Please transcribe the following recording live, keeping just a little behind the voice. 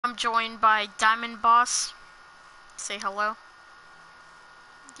I'm joined by Diamond Boss. Say hello.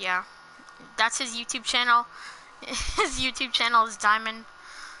 Yeah, that's his YouTube channel. His YouTube channel is Diamond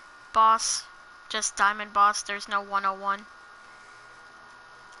Boss. Just Diamond Boss, there's no 101.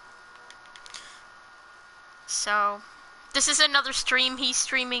 So, this is another stream. He's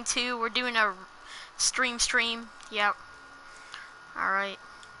streaming too. We're doing a stream. Yep. Alright.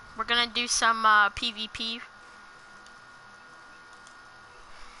 We're gonna do some PvP.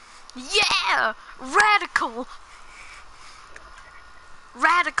 Yeah! Radical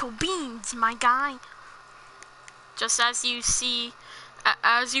beans, my guy. Just as you see,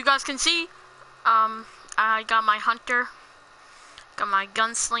 as you guys can see, I got my hunter, got my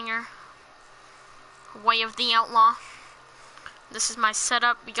gunslinger, way of the outlaw. This is my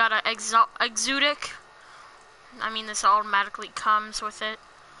setup. We got a exotic. I mean, this automatically comes with it.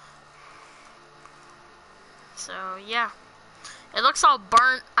 So yeah, it looks all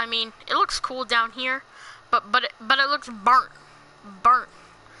burnt. I mean, it looks cool down here, but it looks burnt.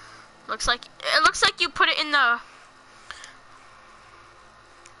 Looks like you put it in the.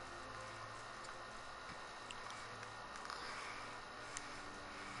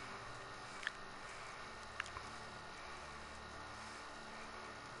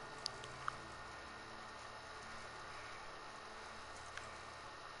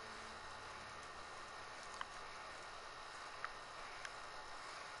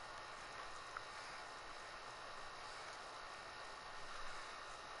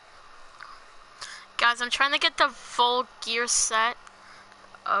 Guys, I'm trying to get the full gear set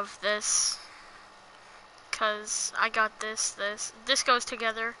of this, cause I got this goes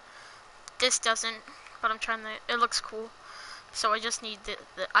together, this doesn't, but I'm trying to, it looks cool, so I just need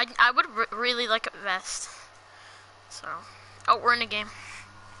I would really like a vest, so, oh, we're in a game.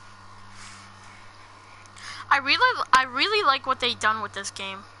 I really like what they done with this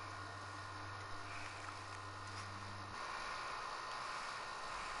game.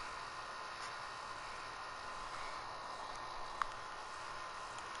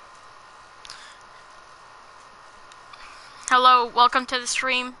 Hello, welcome to the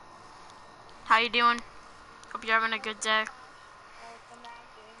stream. How you doing? Hope you're having a good day.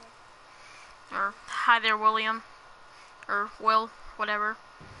 Or hi there, William. Or Will, whatever.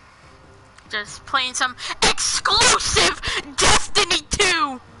 Just playing some exclusive Destiny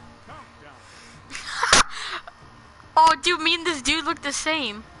 2! Oh, dude, me and this dude look the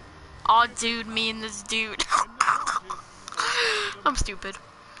same. Oh, dude, me and this dude. I'm stupid.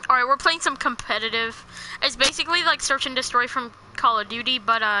 Alright, we're playing some competitive. It's basically like Search and Destroy from Call of Duty,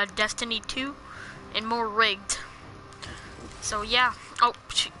 but Destiny 2 and more rigged. So yeah. Oh,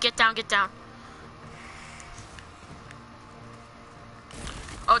 get down.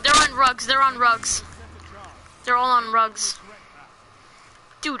 Oh, they're on rugs. They're all on rugs.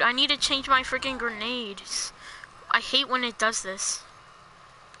 Dude, I need to change my freaking grenades. I hate when it does this.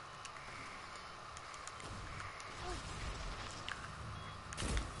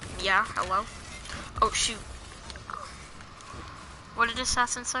 Yeah, hello? Oh, shoot. What did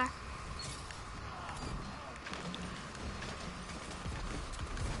Assassin say?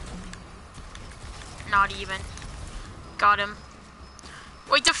 Not even. Got him.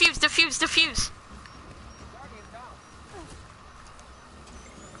 Wait, defuse!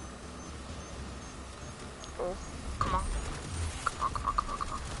 Oh, come on.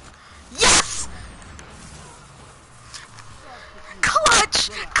 Yes!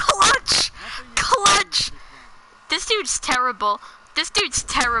 Clutch! This dude's terrible.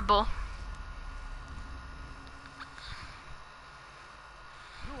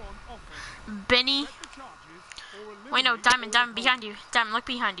 Benny. Wait, no, Diamond, behind you. Diamond, look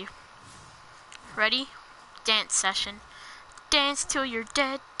behind you. Ready? Dance session. Dance till you're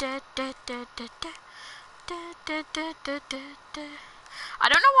dead. I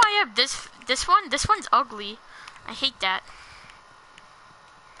don't know why I have this one. This one's ugly. I hate that.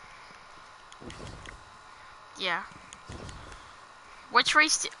 Yeah. Which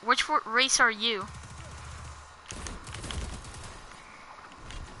race are you?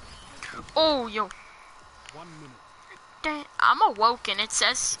 Oh, yo. 1 minute. I'm awoken. It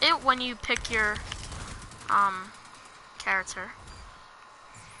says it when you pick your character.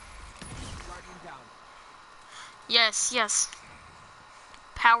 Yes.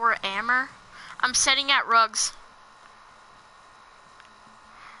 Power armor. I'm setting at rugs.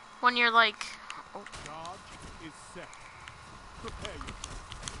 When you're like, oh. Charge is set. Prepare yourself.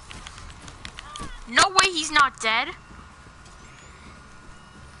 No way he's not dead.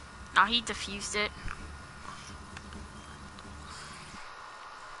 No, he defused it.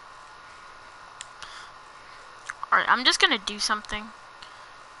 Alright, I'm just gonna do something.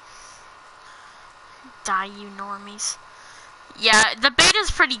 Die, you normies. Yeah, the beta's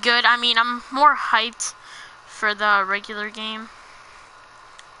pretty good. I mean, I'm more hyped for the regular game.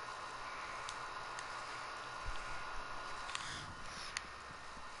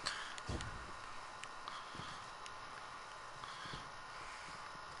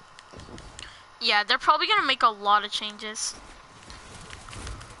 Yeah, they're probably gonna make a lot of changes.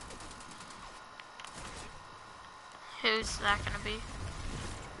 Who's that gonna be?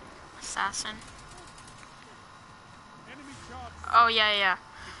 Assassin. Enemy charge. Oh, yeah, yeah.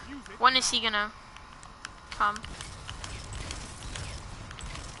 Defuse it When now. is he gonna come?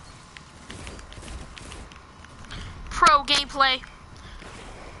 Pro gameplay.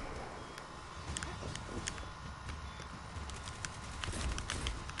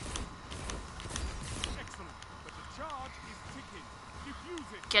 Excellent. But the charge is ticking.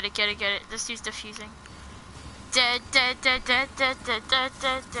 Defuse it. Get it, get it, get it. This dude's defusing. Dead, dead, dead, dead, dead, dead, dead,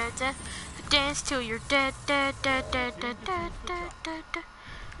 dead, dead, dead. Dance till you're dead, dead, dead, dead, dead, dead, dead, dead, dead.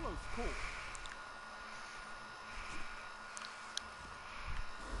 Close call.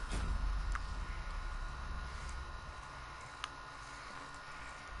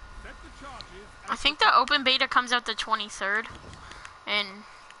 Set the charges. I think the open beta comes out the 23rd, and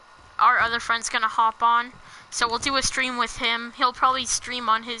our other friend's gonna hop on, so we'll do a stream with him. He'll probably stream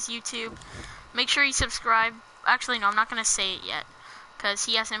on his YouTube. Make sure you subscribe. Actually, no, I'm not gonna say it yet, because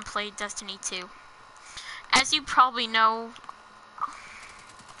he hasn't played Destiny 2. As you probably know,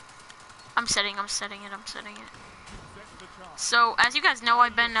 I'm setting it. Set the charge. So, as you guys know,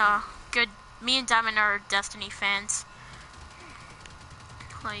 I've been me and Diamond are Destiny fans.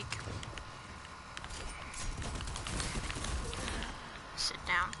 Like, sit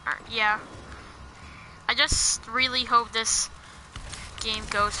down. Yeah. I just really hope this game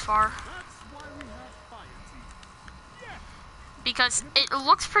goes far. That's why we have fire team. Yes. Because it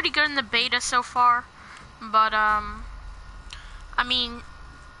looks pretty good in the beta so far. But, I mean,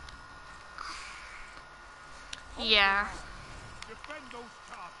 yeah. Defend those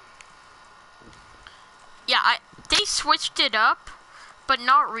charges. Yeah, they switched it up, but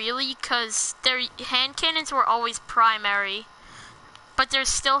not really, because their hand cannons were always primary. But there's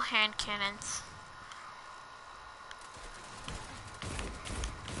still hand cannons.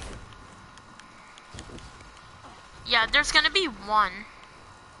 Yeah, there's gonna be one.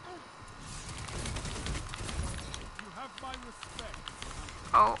 You have my respect.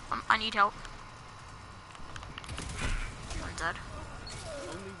 Oh, I need help. I'm dead.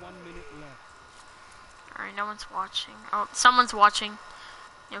 Only 1 minute left. Alright, no one's watching. Oh, someone's watching.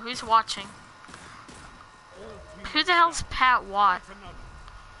 Yeah, who's watching? Who the hell's Pat Watt? Another.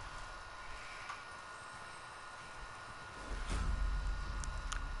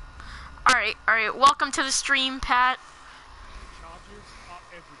 Alright, welcome to the stream, Pat. Charges are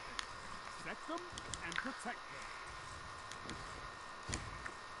everything. Set them and protect them.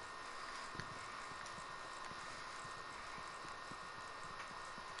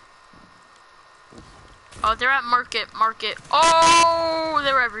 Oh, they're at market. Oh,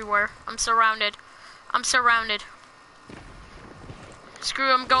 they're everywhere. I'm surrounded.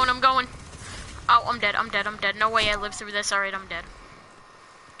 Screw, I'm going. Oh, I'm dead. No way I lived through this. Alright, I'm dead.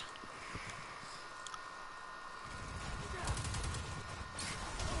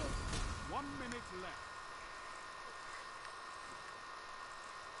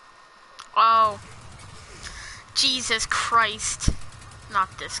 Oh. Jesus Christ.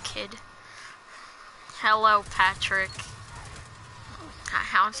 Not this kid. Hello, Patrick.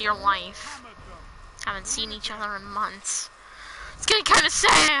 How's your life? Haven't seen each other in months. It's getting kind of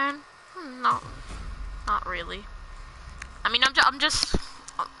sad. No, not really. I mean, I'm just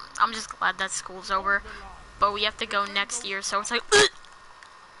glad that school's over. But we have to go next year, so it's like. Ugh!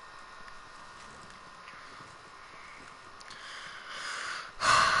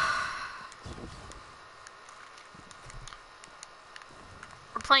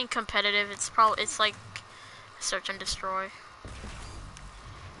 We're playing competitive. It's like search and destroy.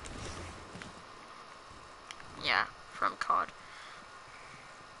 Yeah, from COD.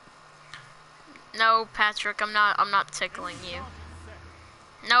 No, Patrick, I'm not tickling you.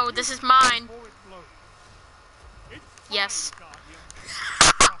 No, this is mine. Yes.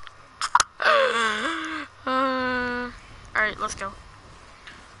 Alright, let's go.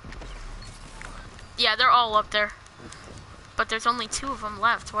 Yeah, they're all up there. But there's only 2 of them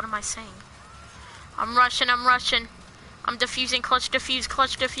left. What am I saying? I'm rushing. I'm defusing, clutch defuse.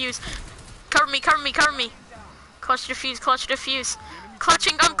 Cover me. Clutch defuse.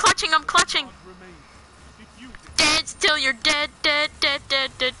 I'm clutching. Dance till you're dead.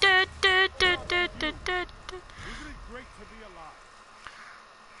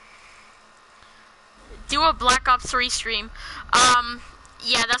 do a Black Ops 3 stream.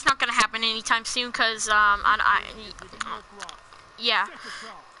 Yeah, that's not gonna happen anytime soon, cause yeah,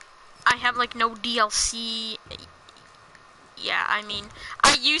 I have like no DLC. Yeah, I mean,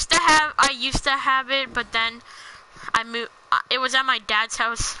 I used to have it, but then I moved. It was at my dad's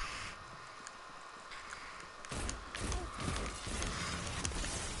house.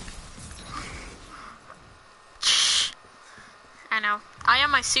 I know. I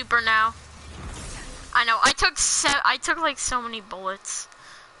am my super now. I know. I took like so many bullets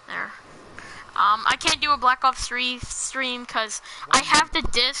there. I can't do a Black Ops 3 stream because I have the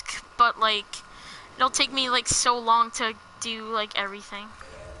disc, but like it'll take me like so long to do like everything.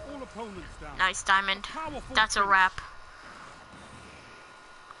 Nice diamond. That's a wrap.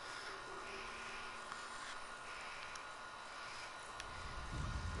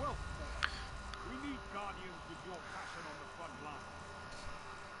 Well, we need guardians with your passion on the front line.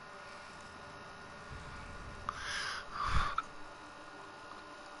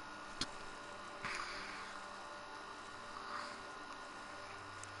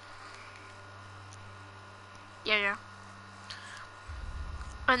 Yeah.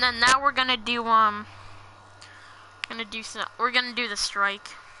 And then now we're gonna do we're gonna do the strike.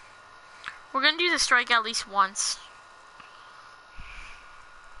 We're gonna do the strike at least once.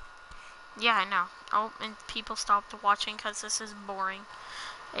 Yeah, I know. Oh, and people stopped watching because this is boring.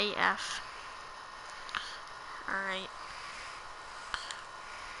 AF. Alright.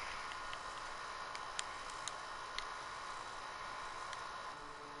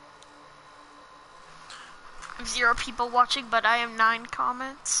 I have 0 people watching, but I have 9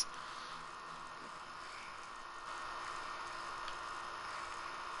 comments.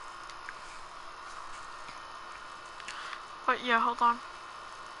 But yeah, hold on.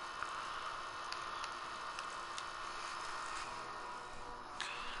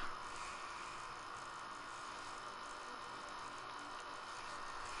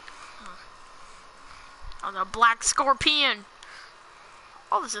 Oh, the Black Scorpion.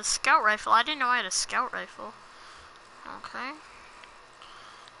 Oh, there's a scout rifle. I didn't know I had a scout rifle. Okay.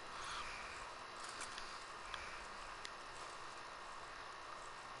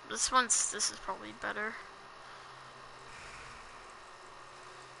 This is probably better.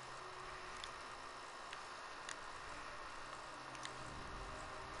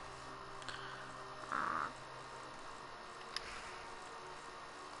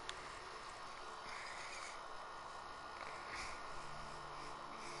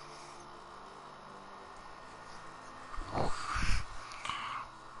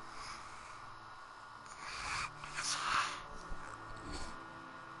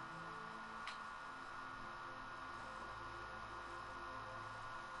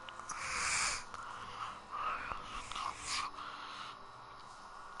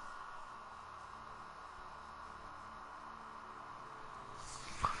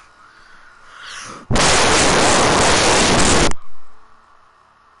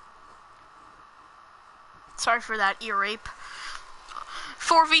 Sorry for that ear rape.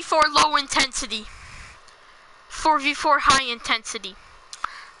 4v4 low intensity. 4v4 high intensity.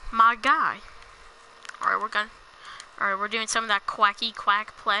 My guy. Alright, we're doing some of that quacky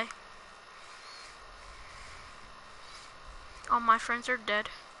quack play. All my friends are dead.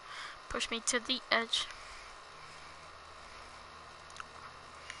 Push me to the edge.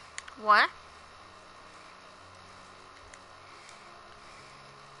 What?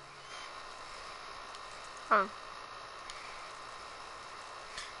 Oh.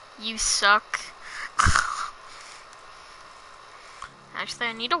 You suck. Actually,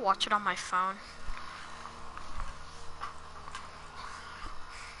 I need to watch it on my phone.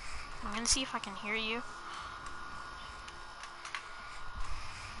 I'm gonna see if I can hear you.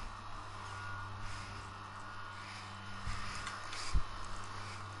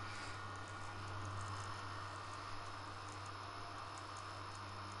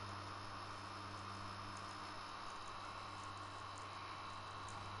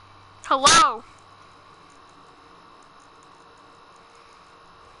 Hello?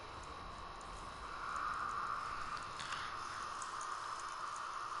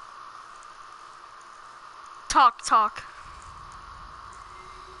 Talk.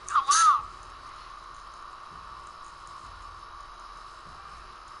 Hello?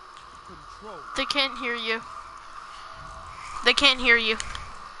 Control. They can't hear you. They can't hear you.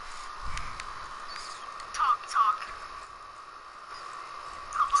 Talk.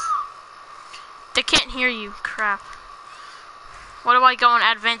 Hello? They can't hear you. Crap. What do I go in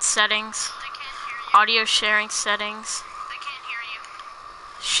advanced settings? They can't hear you. Audio sharing settings. They can't hear you.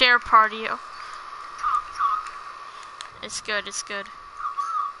 Share party. Talk. It's good.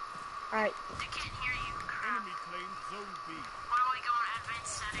 Alright. They can't hear you. claimed Zone B. Why don't we go in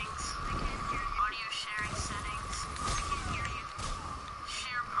advanced settings? I can't hear you. Audio sharing settings. I can't hear you.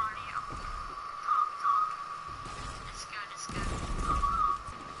 Share party. It's good, it's good.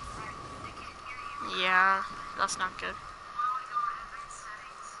 I can't hear you. Yeah, that's not good. Why don't we go in advanced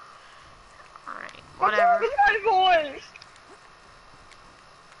settings? Alright, whatever. What's my voice?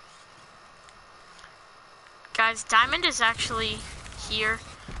 Guys, Diamond is actually here.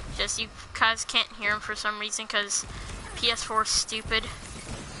 Just you guys can't hear him for some reason because PS4 is stupid.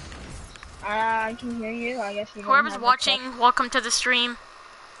 I can hear you. I guess you don't Whoever's have watching, welcome to the stream.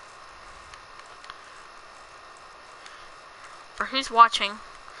 Or who's watching?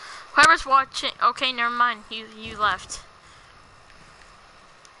 Whoever's watching. Okay, never mind. You left.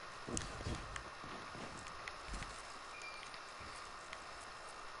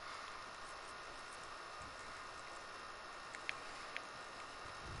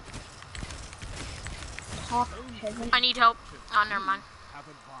 I need help. Oh, never mind. Have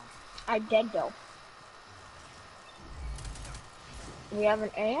advanced. I dead though. We have an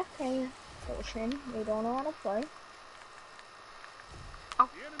AFK person. We don't know how to play. Oh,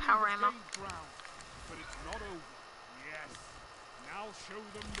 The enemy power has ammo. gained ground, but it's not over. Yes. Now show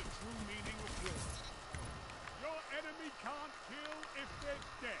them the true meaning of war. Your enemy can't kill if they're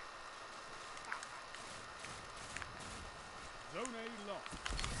dead. Zone A lost.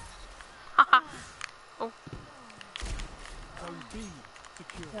 Haha. Oh, Zone B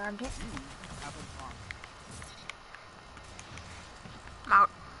secure. Grabbed it. You have advanced. I'm out.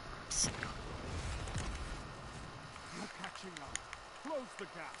 You're catching up. Close the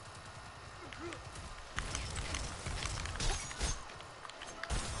gap.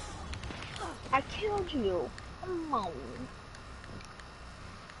 I killed you. Come on.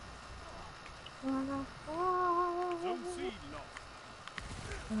 Zone C lost.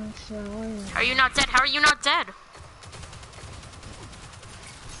 How are you not dead? How are you not dead?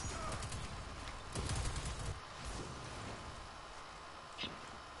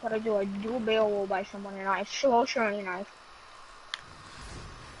 What I do? I do a barrel roll by someone and I slow shiny knife.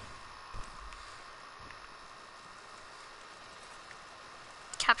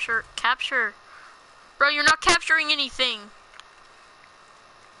 Capture. Bro, you're not capturing anything.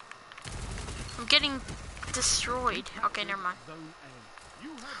 I'm getting destroyed. Okay, never mind. Zone A. You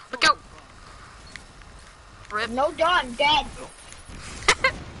have Look zone out. Rip. No done, dead.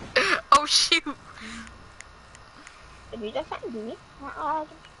 Oh, shoot. Did you defend me? I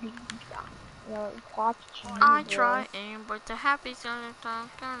try and but the happy song.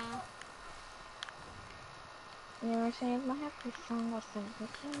 You know, saying my happy song was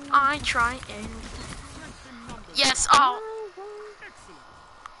I try and. Yes, oh.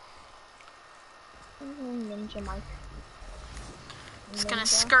 excellent. Ninja Mike. Just gonna Ninja.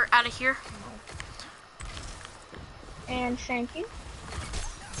 skirt out of here. And thank you.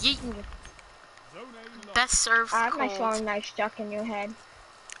 Yeet. Zone A lost. Best served I have my cold. throwing knife stuck in your head.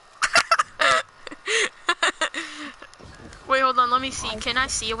 Wait, hold on. Let me see. Can I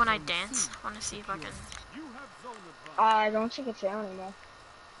see it when I dance? I want to see if I can. You have zone advanced. I don't think it's there anymore.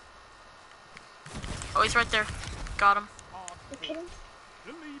 Oh, he's right there. Got him. You kidding?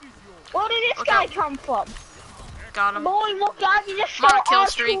 The lead is yours. Where did this Look guy out. come from? Got him. Boy, look, guys, you just I'm on saw a kill all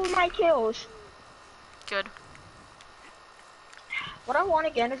streak. 2 of my kills. Good. What I want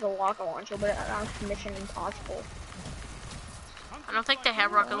again is a rocket launcher, but I'm Mission Impossible. I don't think they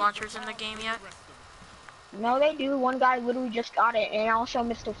have rocket launchers in the game yet. No, they do. One guy literally just got it, and also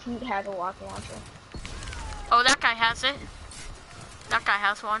Mr. Feet has a rocket launcher. Oh, that guy has it. That guy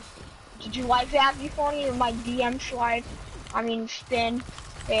has one. Did you like that before? My DM slide, spin,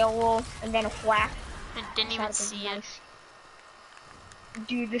 barrel, and then a flak. I didn't even That'd be see it. nice.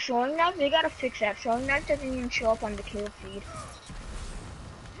 Dude, the throwing knife, they gotta fix that. Throwing knife doesn't even show up on the kill feed.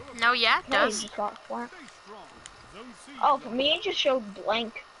 No, yeah, it No, it does. just got flak. Stay strong. Zone C. Oh, for me, it just showed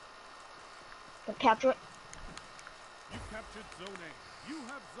blank. But capture it. You captured zone A. You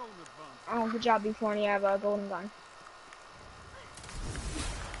have zone advanced. Oh, good job, before you have a golden gun.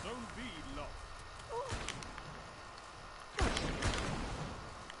 Zone B lost.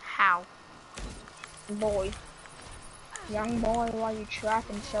 How? Boy. Young boy, why you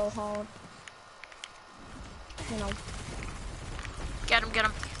trapping so hard? You know. Get him, get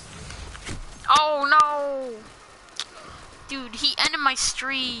him. Oh, no. Dude, he ended my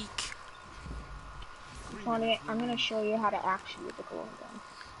streak. Funny, I'm gonna show you how to actually use the golden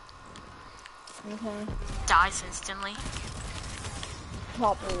gun. Okay. Dies instantly.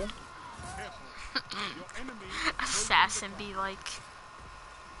 Probably. Careful. Your enemy Assassin be like.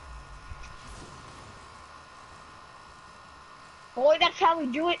 Boy, that's how we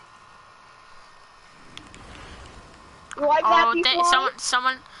do it. You like that, Oh, B40?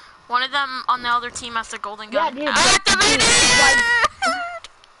 someone, one of them on the other team has the golden gun. Yeah, dude. Activated!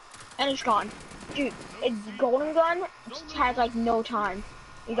 And it's gone. Dude, a golden gun just has like no time.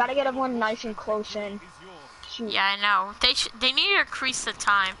 You gotta get everyone nice and close in. Shoot. Yeah, I know. They need to increase the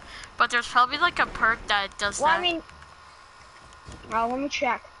time, but there's probably like a perk that does Well, that. I mean, let me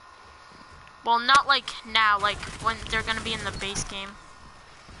check. Well, not like now, like when they're gonna be in the base game.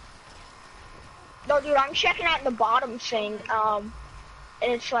 No, dude, I'm checking out the bottom thing.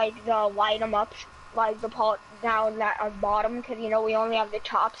 And it's like the light 'em up, like the part down that are bottom, because you know we only have the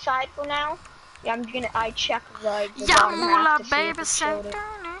top side for now. Yeah, I check the bottom half to see if it showed it.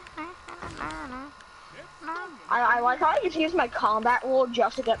 I like how I just use my combat roll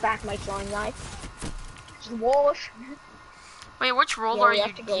just to get back my throwing knife. It's wolf. Wait, which roll are you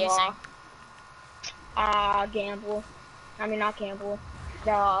using? Gamble. I mean, not gamble.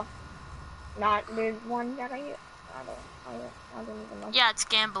 Not the one that I use. I don't even know. Yeah, it's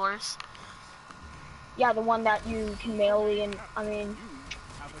gamblers. Yeah, the one that you can melee and, I mean,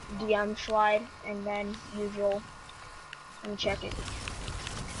 DM slide, and then usual. Let me check it.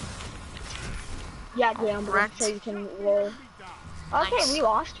 Yeah, gamble, Correct. so you can roll. Okay, Nice. we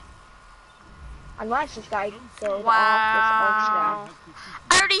lost. Unless this guy goes Wow. off this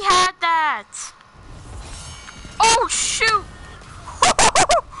I already had that. Oh shoot!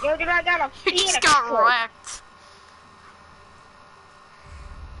 Yo, dude, I got a You Phoenix just got stroke. wrecked.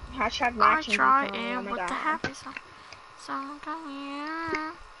 Hashtag I matching. try oh and my with the God. happy song.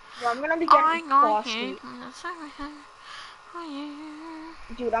 Yeah. Yo, I'm gonna be I getting got frosty. hit. Oh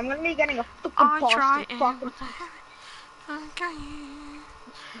yeah. Dude, I'm gonna be getting a fucking I try frosty. and Fucking. with the happy.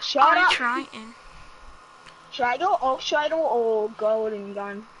 Shut I up. try and. Should I go Oak Shadow or Golden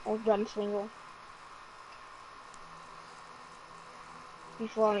Gun or Gunslinger?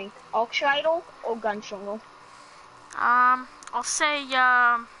 Before me, Oak Shadow or Gunslinger? I'll say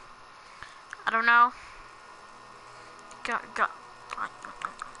I don't know.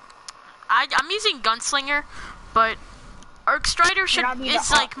 I'm using Gunslinger, but Arc Strider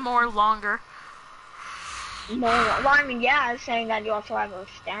is like more longer. No, well, I mean, yeah, I was saying that you also have a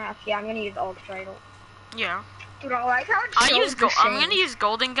staff. Yeah, I'm gonna use Oak Shadow. Yeah. Dude, I like how it shows the I'm gonna use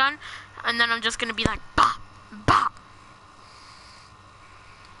Golden Gun, and then I'm just gonna be like bop, bop.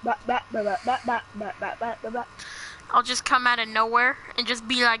 I'll just come out of nowhere and just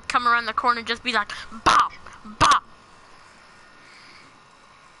be like, come around the corner and just be like, bop, bop.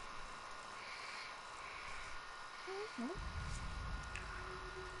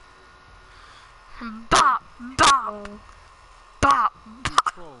 Bop, bop, bop,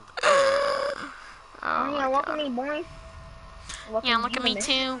 bop. Oh, yeah, look at me, boy. Yeah, look at me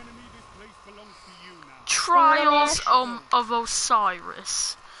too. Enemy, this place belongs to you now. Trials of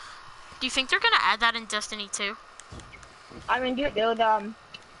Osiris. Do you think they're gonna add that in Destiny 2? I mean, dude,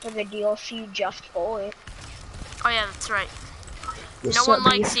 for the DLC just for it. Oh yeah, that's right. What's No one up,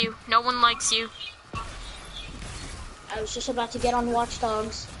 likes beef? you. No one likes you. I was just about to get on Watch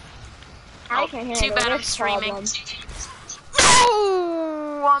Dogs. I can handle too bad I'm this streaming. problem.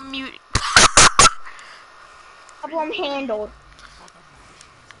 No, I'm mute. Problem handled.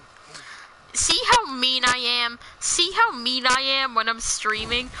 See how mean I am? See how mean I am when I'm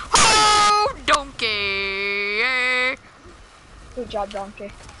streaming? Oh, donkey! Good job,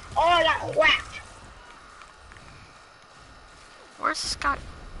 Donkey. Oh, I got whacked. Where's this guy?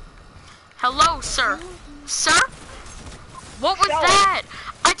 Hello, sir. Sir? What was Show. that?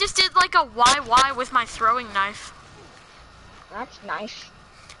 I just did like a YY with my throwing knife. That's nice.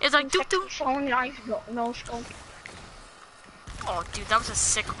 It's like doop doop. So nice, no scope. Oh, dude, that was a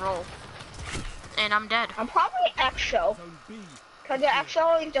sick roll. And I'm dead. I'm probably EXO. Zone B. Cause the EXO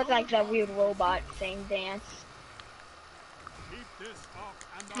always does like that weird robot thing dance. Keep this up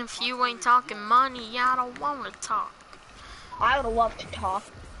and the If you battle ain't is talking yours. money, I don't want to talk. I would love to talk.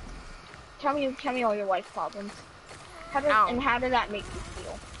 Tell me all your wife problems. No. And how did that make you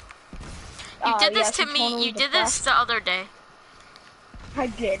feel? You did this yes, to I'm me. totally You did this depressed. the other day. I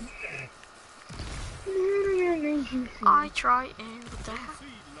did. I try and with the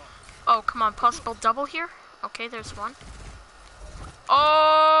Oh, come on, possible double here. Okay, there's one.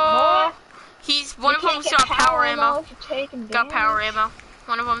 Oh, he's one of them's got power ammo. Got power ammo.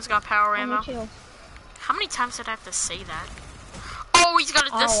 One of them's got power ammo. Me too. How many times did I have to say that? Oh, he's got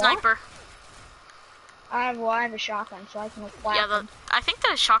the What? sniper. I have a shotgun, so I can whack Yeah, him. I think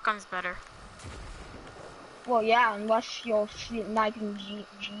the shotgun's better. Well, yeah, unless you're sniping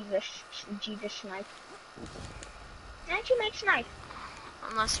Jesus snipe. And you make snipe.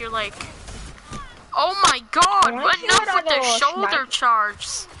 Unless you're like, oh my god, wanna see enough what with the other shoulder snipe- charge.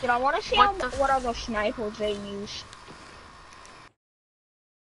 Dude, I want to see What the what other snipers they use.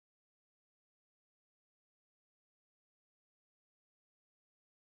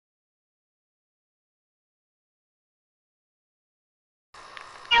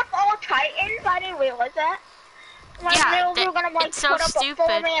 Titans? I didn't realize that. Like, Yeah, they're gonna like it's so put up a stupid.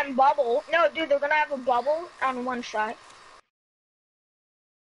 4-man bubble. No, dude, they're gonna have a bubble on one side.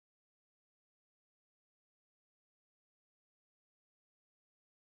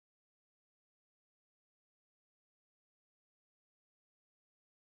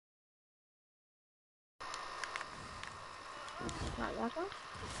 Not that one?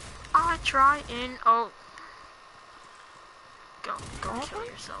 I try and go kill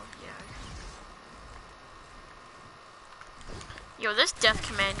yourself. Yeah. Yo, this Death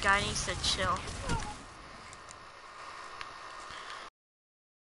Command guy needs to chill.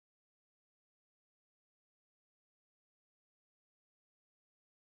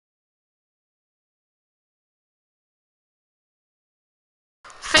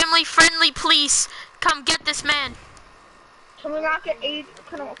 Family friendly, please come get this man. Can we not get age?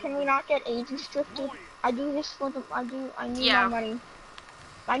 Can we not get age restricted? I do this for the. I need Yeah. my money.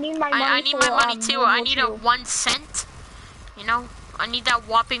 I need my money. I need my money too. World I War need II. a 1 cent. You know, I need that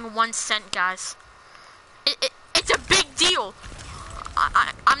whopping 1 cent, guys. It's a big deal.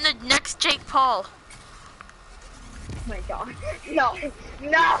 I'm the next Jake Paul. Oh my god. No.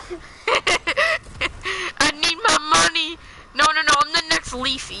 No. I need my money. No, I'm the next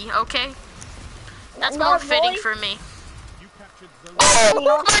Leafy, okay? That's No, more fitting boy. for me. You captured the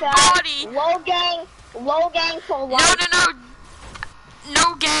Oh, my Sad. body! Low gang for life.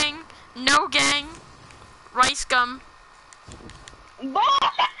 No gang. No gang. Rice gum.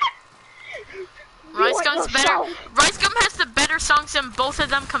 Rice Gum's better. Rice Gum has the better songs than both of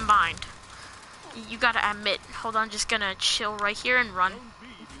them combined. You gotta admit. Hold on, just gonna chill right here and run.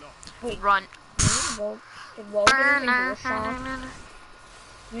 Run. Did Logan even do a song?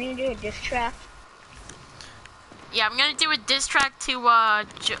 You need to do a diss track? Yeah, I'm gonna do a diss track to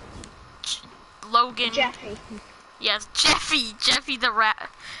Logan. Jeffy. Yes, Jeffy the rat.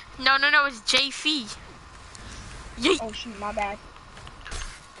 No, it's JF. Yeet. Oh shoot, my bad.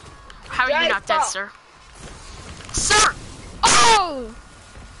 How are you not dead, Jake, sir? Sir! Oh!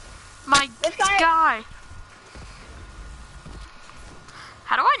 My This guy- guy.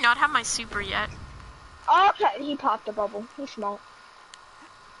 How do I not have my super yet? Okay, he popped a bubble. He's smart.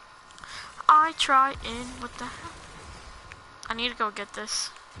 I try in. What the hell? I need to go get this.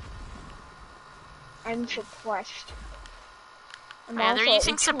 I'm suppressed. I'm Yeah, they're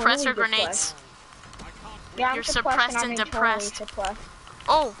also using internally suppressor grenades. depressed. Yeah, I'm You're suppressed suppressed I'm and internally depressed. suppressed.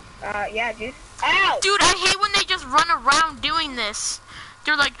 Oh, Yeah, dude. Ow! dude, I hate when they just run around doing this.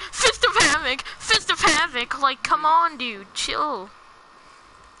 They're like, Fist of Havoc, Fist of Havoc. Like, come on, dude, chill.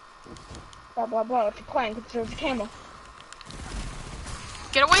 Blah, blah, blah. It's a plane. There's a camera.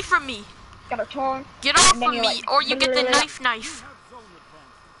 Get away from me. Got a torn. Get off And then of you, me, like, or you get the literally- knife.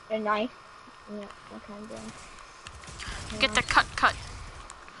 A knife. Yeah, okay, I'm doing. Get the cut.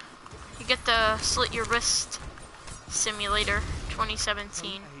 You get the slit your wrist simulator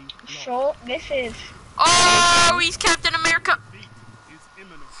 2017. So, this is... Oh, he's Captain America. is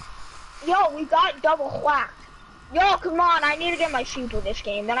imminent. Yo, we got double whacked. Yo, come on, I need to get my super this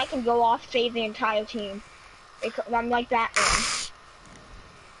game. Then I can go off, save the entire team. I'm like Batman.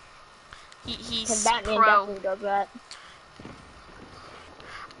 Because He's Batman pro. definitely does that.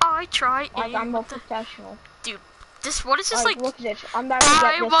 I try Like, I'm in. a professional. What is this like? Look at this. I'm about to get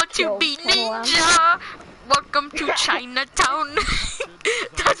I this want to killed. be Hold on. ninja. Welcome to Chinatown.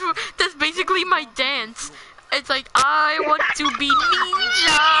 that's basically my dance. It's like I want to be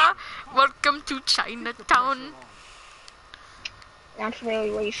ninja. Welcome to Chinatown. That's really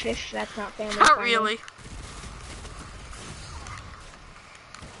racist. That's not family Not friendly. really.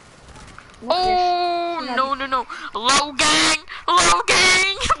 Look at Oh this. no. Low gang.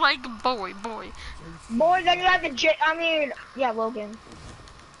 Like boy. Boy, then you have the yeah, Logan.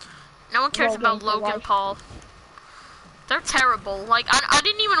 No one cares Logan about for Logan life. Paul. They're terrible. Like I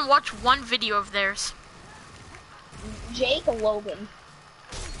didn't even watch one video of theirs. Jake or Logan?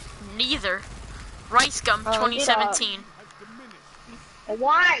 Neither. Rice Gum Oh, 2017.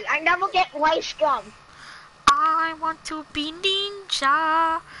 Why? I never get rice gum. I want to be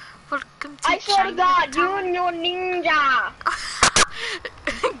ninja. Welcome to I swear to God, you Chinatown. and your ninja.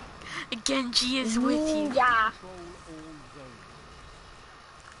 Genji is with you. Ninja.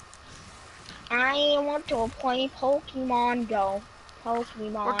 I want to play Pokemon Go.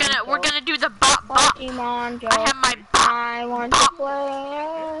 Pokemon We're gonna do the bop. Pokemon Go. I have my bop. I want to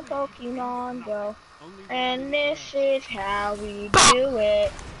play Pokemon Go. And this is how we do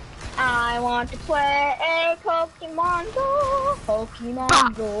it. I want to play Pokemon Go.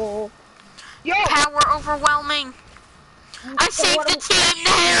 Pokemon Go. Yo! Power overwhelming. I saved the team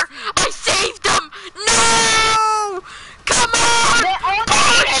there. I saved them. No! Come on! They only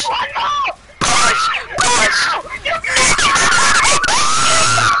needed one more!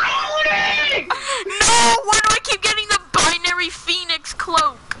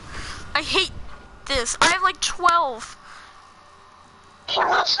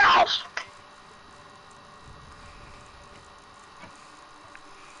 yourself!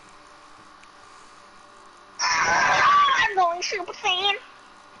 I'm going Super Saiyan.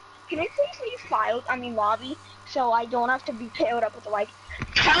 Can I please leave lobby, so I don't have to be paired up with like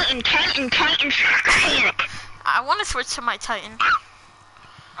Titan, I want to switch to my Titan.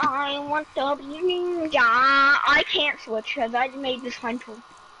 I want to be ninja. I can't switch because I made this hunter.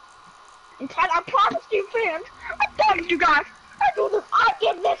 In fact, I promised you fans. I promised you guys. I do this. I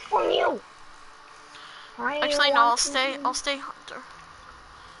get this from you. Actually, no. I'll stay hunter.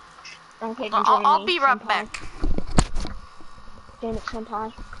 Okay, then I'll be right senpai. back. Damn it,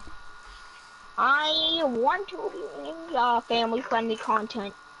 senpai. I want to be family-friendly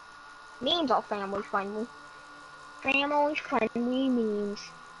content. Memes are family-friendly. Family-friendly memes.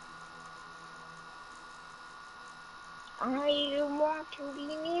 I want to be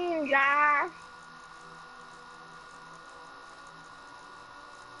ninja.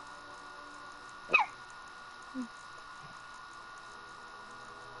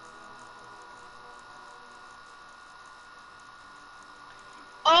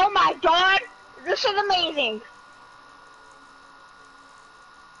 Oh my god! This is amazing!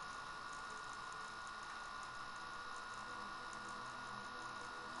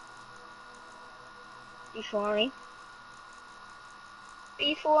 Be sorry.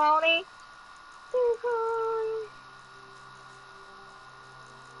 Be sorry. Be sorry.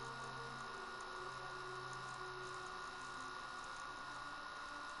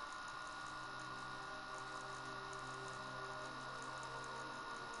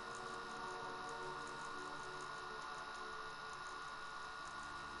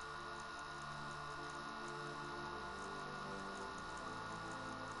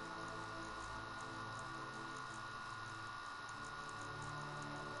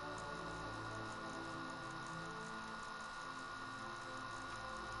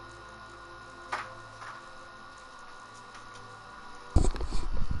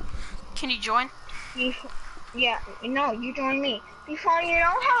 Can you join? Yeah, no, you join me. Before you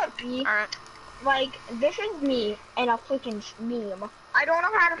know how it be, Alright. like, this is me and a freaking meme. I don't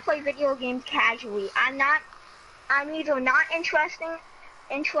know how to play video games casually. I'm either not interested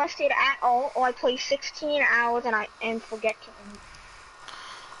at all, or I play 16 hours and forget to.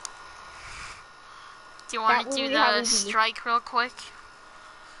 Do you want to do the strike real quick?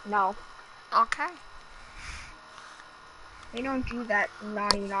 No. Okay. We don't do that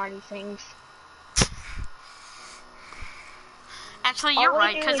naughty things. Actually, you're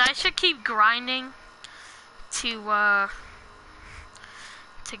right, because I should keep grinding to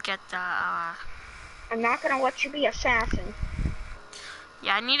get the, I'm not gonna let you be assassin.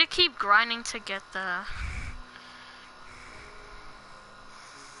 Yeah, I need to keep grinding to get the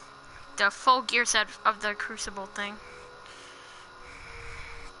full gear set of the Crucible thing.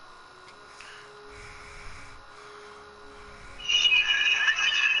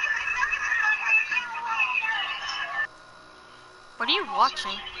 What are you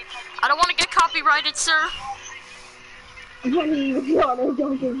watching? I don't want to get copyrighted, sir.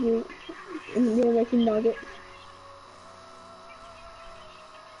 Don't give you. I'm gonna make a nugget.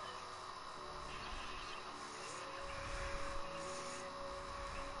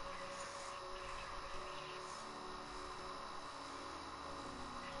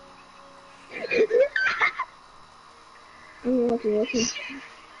 I'm looking.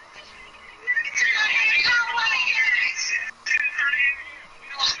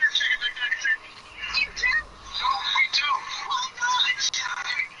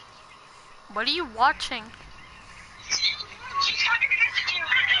 What are you watching?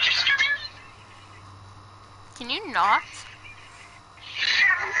 Can you not?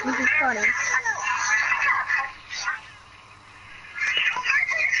 This is funny.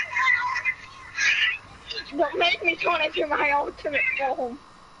 Don't make me turn into my ultimate form.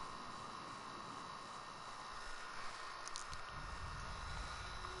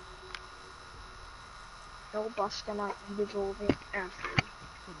 No busting out visual after.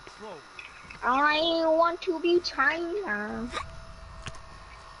 Control. I want to be China.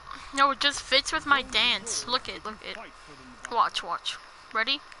 No, it just fits with my dance. Look it. Watch.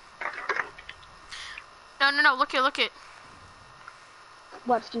 Ready? No, look it.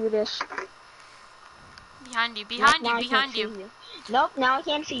 Let's do this. Behind you. Nope, now I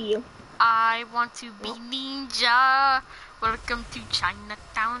can't see you. I want to be ninja. Welcome to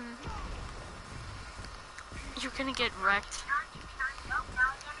Chinatown. You're gonna get wrecked.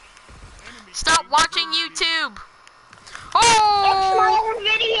 Stop watching YouTube! Oh! It's my own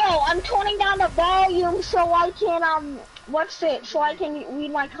video! I'm turning down the volume so I can, so I can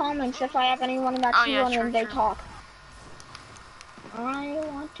read my comments if I have anyone that's here and they talk. I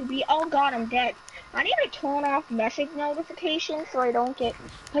want to be. Oh God, I'm dead. I need to turn off message notifications so I don't get.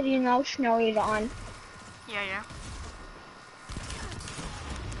 Cause you know Snowy's on. Yeah, yeah.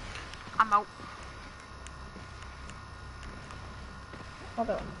 I'm out.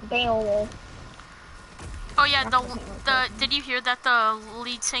 Okay. Beowulf. Oh yeah, did you hear that the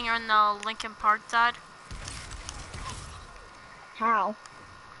lead singer in the Linkin Park died? How?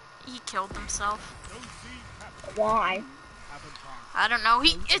 He killed himself. Why? I don't know.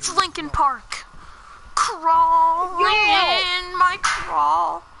 It's Linkin Park. Crawling in my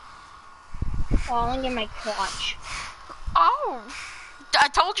crawl. Crawling in my crotch. Oh, I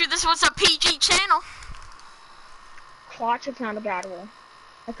told you this was a PG channel. Crotch is not a bad word.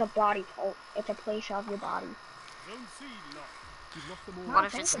 It's a body part. It's a place of your body. What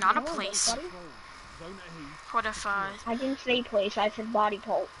if it's not a place? What if I didn't say place, I said body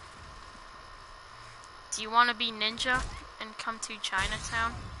part. do you want to be ninja and come to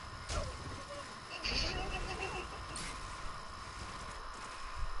Chinatown?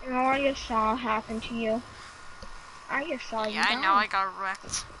 You know, I just saw happen to you. I just saw you. Yeah, I die. know. I got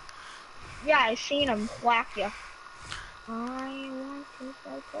wrecked. Yeah, I seen him whack you. I want to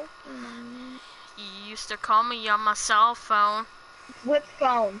play Pokemon. You used to call me on my cell phone. Flip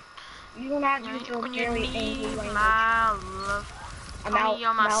phone. You do not use your When you very angry need language. my love, call me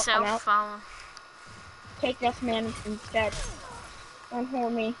on my cell phone. Take this man instead. Don't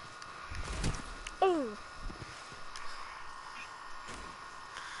hold me. Ooh.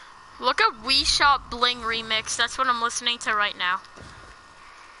 Look at Wii Shop Bling Remix. That's what I'm listening to right now.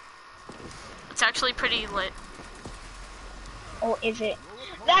 It's actually pretty lit. Oh, is it?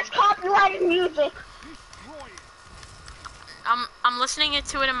 That's copyrighted music! I'm listening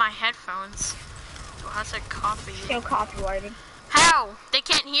to it in my headphones. So how's it copied? Still copyrighted. How? They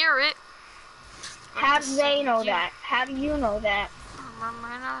can't hear it. How do they know that? How do you know that?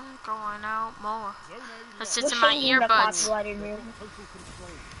 Going out more. That's just What's in my singing the earbuds. copyrighted music?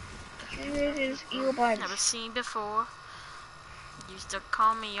 This is earbuds. Never seen before. Used to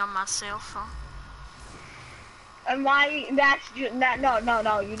call me on my cell phone. And why? That's that.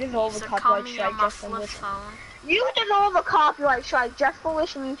 No. You deserve a Used to call copyright me strike on my just for flip listening. phone. You deserve a copyright strike just for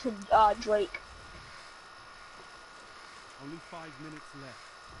listening to Drake. Only 5 minutes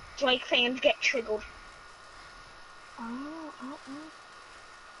left. Drake fans get triggered.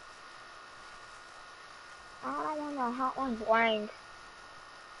 I don't want a hot one blank.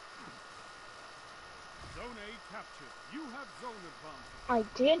 Zone A captured. You have zone advantage.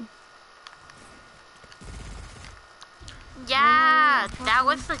 I did. Yeah, that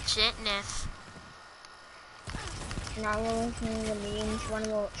was legitness. Now we're listening to the memes. When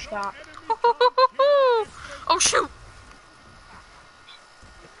will it stop? Oh shoot!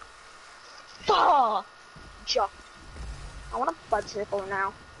 Fuck! I want a fudgesicle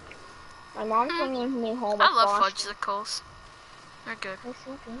now. My mom's bringing me home. I love fudgesicles. They're good. They're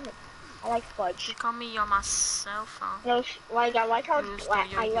so good. I like fudge. You call me on my cell phone. No, like I like how it's black.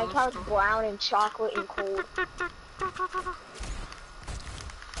 I like how it's brown and chocolate and cold.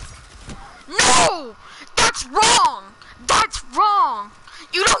 No! That's wrong! That's wrong!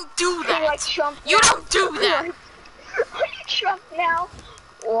 You don't do that! Like Trump you don't do that! Are you Trump now?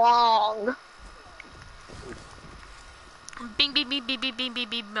 Wrong. Bing, bing, bing, bing, bing, bing, bing,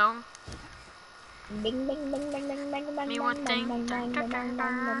 bing, bong. Bing, bing, bing, bing, bing, bing, bing, Me one thing. bing, bing, bing, bing,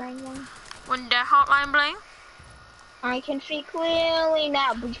 bing, bing. When the hotline bling, I can see clearly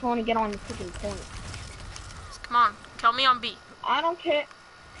now, but you want to get on the freaking point. come on, kill me on B. I don't care.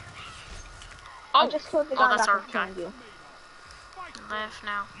 Oh, I just killed the guy that's that our was guy. killing you. Left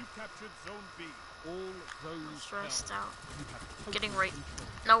now. You captured zone B. All zones Stressed held. out. You have total Getting raped.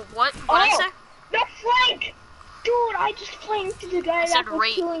 control. No, what? What did I say? The flank! Dude, I just flanked the guy said that was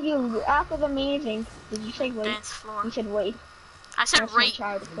rape. killing you. That was amazing. Did you say rape? Dance floor. You said rape. I said That's my rape.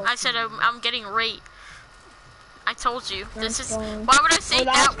 child, of course. I said I'm getting raped. I told you. This is. going. Why would I say Well,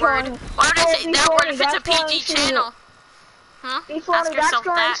 that's that word? going. Why would I Well, say that before word if it's a that's going PG to- channel? Before Ask that's yourself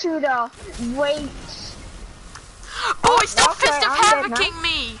going that. to the weights. Boy, stop okay, fist of I'm dead havocing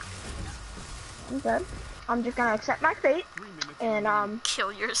me! I'm good. I'm just gonna accept my fate 3 minutes and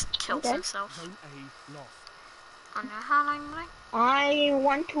Kills Okay. himself. Zone A lost. On the hotline bling. I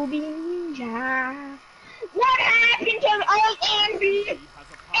want to be ninja. What happened to A and B B has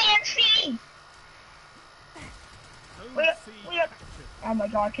a and C? Zone We're- C we're- captured. Oh my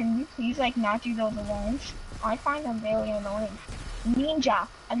god, can you please like not do those alarms? I find them very annoying. Ninja.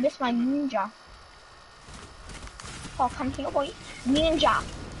 I miss my ninja. Oh, come here, boy. Ninja.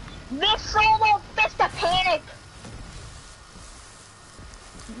 This solo fist of panic.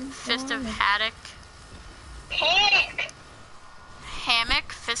 Fist of haddock. Panic.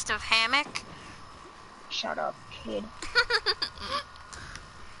 Hammock, Fist of Hammock. Shut up, kid.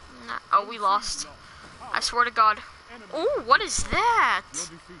 No. Oh, we lost. I swear to God. Ooh, what is that? You're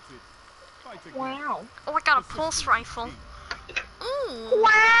defeated. Fight again. Wow. Oh, I got a pulse rifle. Ooh.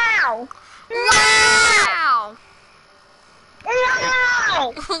 Wow! Wow!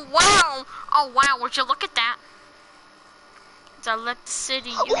 Wow! Wow! Oh, wow, would you look at that? I left the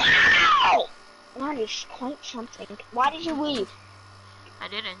city. Wow! That is quite something. Why did you leave? I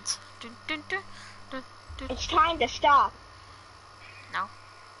didn't. Dun, dun, dun, dun, dun. It's time to stop. No.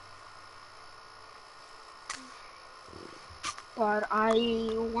 But I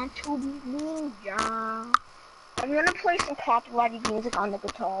want to be ninja. I'm gonna play some copyrighted music on the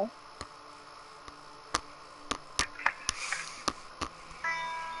guitar.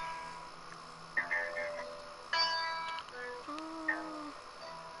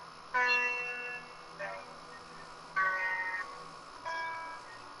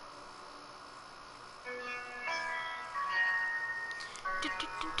 Dun, dun,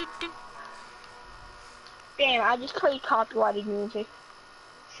 dun, dun, dun. Damn, I just played copyrighted music.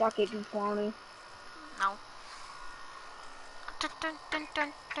 Suck it, be funny. No. Dun, dun, dun,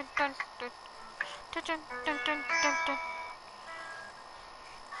 dun, dun, dun, dun. Dun, dun, dun, dun, dun, dun.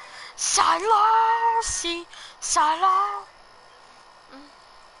 Silence, silence.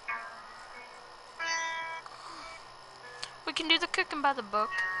 We can do the cooking by the book.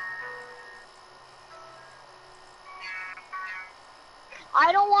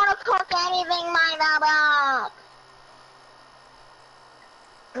 I don't want to cook anything, my dog.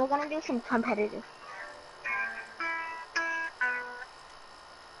 We're gonna do some competitive.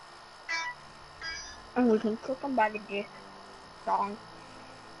 And we can cook them by the song.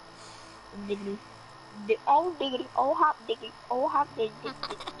 Diggity. Oh diggity, oh hop diggity, oh hop diggity.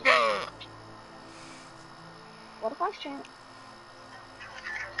 What if I chant?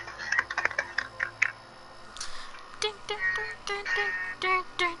 Dun, dun, dun, dun, dun,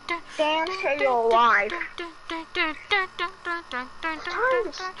 dun, dun. Dance till you're alive.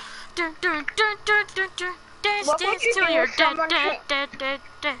 Dance, What would dance you till do you're if dead, someone dead, came- dead, dead,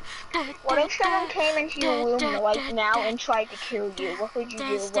 dead, dead. What if someone came into your room right now and tried to kill you? What would you do?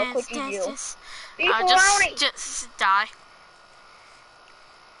 Dance, What dance, could you dance, do? dance. Be baloney! Just die.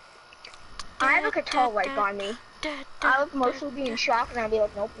 I have a guitar right by me. I would mostly be in shock and I'd be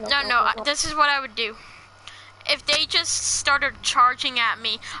like, nope, nope, No, nope, no, nope, nope. this is what I would do. If they just started charging at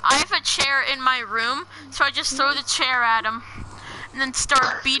me, I have a chair in my room, so I just throw the chair at them, and then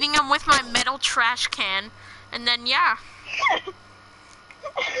start beating them with my metal trash can, and then yeah.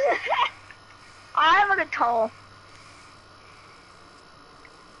 I have a guitar.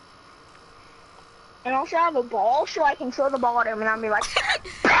 And also I have a ball, so I can throw the ball at him and I'll be like,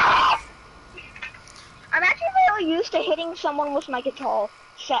 I'm actually really used to hitting someone with my guitar,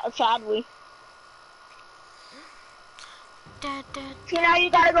 sadly. See, now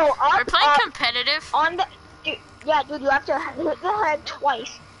you gotta go We're up, playing competitive. on the, dude, yeah, dude, you have to hit the head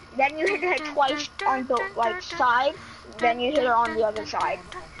twice. Then you hit the head twice on the, like, side, then you hit it on the other side.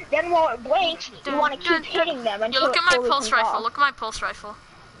 Then while it blinks, you want to keep hitting them Yeah, until look it at my fully pulse comes rifle. off. Look at my pulse rifle.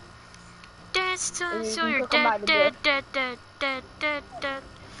 Dance till And you till can you're cook 'em by dead, the dead, book. dead, dead, dead, dead, dead.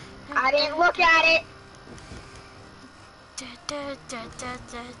 I didn't look at it. Dead, dead, dead, dead,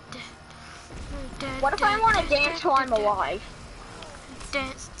 dead, dead. Dead, What if I dead, want to dead, dance dead, till I'm dead, alive?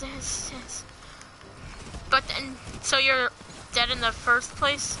 Dance, dance, dance. But then, so you're dead in the first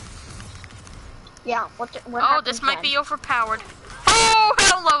place? Yeah, what Oh, happens this might then? be overpowered. Oh,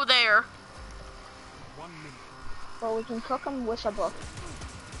 hello there. 1 minute. Well, we can cook them with a book.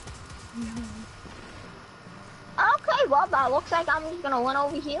 Okay, well, that looks like I'm just gonna win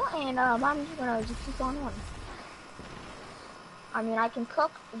over here, and I'm just gonna just keep on winning. I mean, I can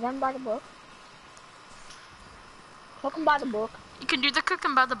cook them by the book. Cook them by the book. You can do the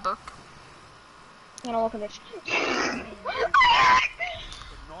cooking by the book. You know, look at this. But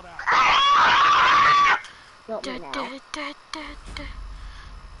not out. Don't Da, me now. da, da, da, da.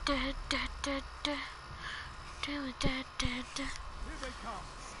 Da, da, da, da. Da, da, da, da. Here they come.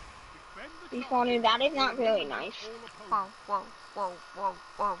 Defend the Be top. funny, that is not really nice. All opponents. Whoa, whoa, whoa, whoa,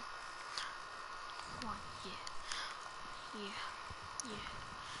 whoa. Whoa, yeah. Yeah, yeah,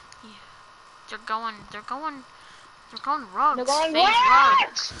 yeah. They're going rugs. They're going phase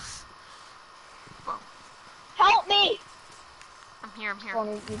rugs! Whoa. Help me! I'm here.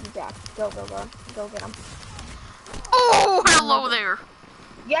 Funny, you do that. Go, go, go. Go get them. Oh, hello there.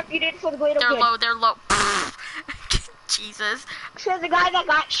 Yep, you did for the greater They're good. low. Jesus. So the guy that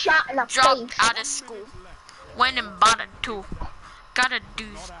got shot in the Dropped face. out of school. Went and bought a tool. Got a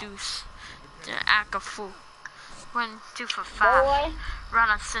deuce. Act a fool. 1, 2 for 5. Boy, Run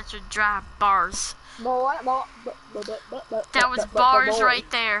on censored drive bars. boy, That was bars boy. right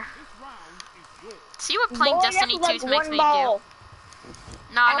there. This round is yours. See what playing Boy, Destiny that's 2 like makes one me ball. do.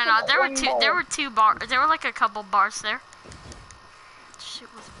 No, That's like there were one two. ball. There were 2 bars. There were like a couple bars there. Shit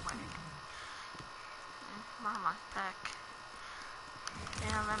was whack. Mama back.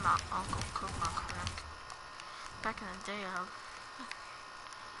 Yeah, let my uncle cook my crack. Back in the day, I'm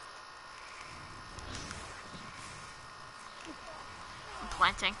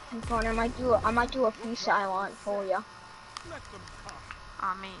planting. Antoine, I might do a freestyle on it for you. Let them come.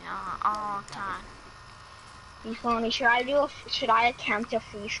 I mean, all time. Be funny. Should I attempt a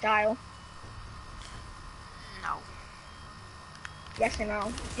freestyle? No. Yes or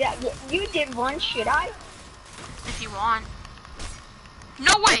no? Yeah, you did one. Should I? If you want.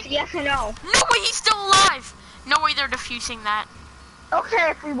 No way! Yes or no? No way, he's still alive! No way they're defusing that.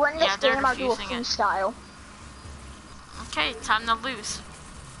 Okay, if we win this Yeah, they're game, I'll do a defusing it. freestyle. Okay, time to lose.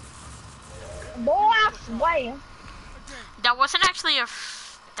 Boy, I swear. That wasn't actually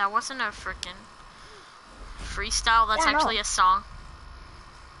that wasn't a freaking freestyle. That's Yeah, I know. actually a song.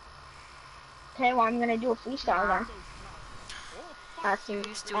 Okay, well, I'm gonna do a freestyle then. After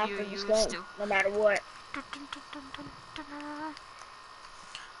Used to, you this used game, to. no matter what.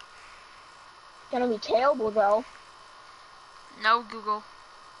 It's gonna be terrible though. No, Google.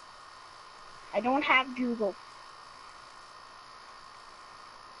 I don't have Google.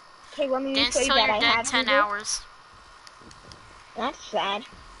 Okay, let me Dance show you till that you're I dead have 10 Google. hours. That's sad.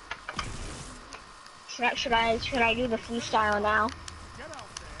 Should I do the freestyle now?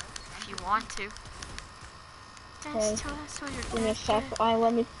 If you want to. Okay. Dance till you're Give me a dead. sec.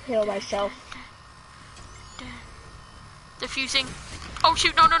 Let me heal myself. Diffusing. Oh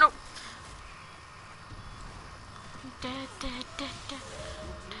shoot, no. Dead.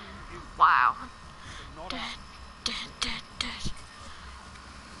 Wow. Dead.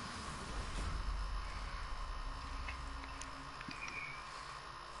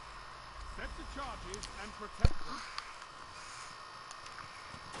 Set the charges and protect them.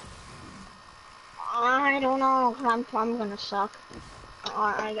 I don't know, cause I'm gonna suck.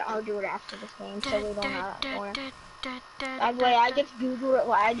 I'll do it after this game, so we don't have that for it. By the way, I just Google it.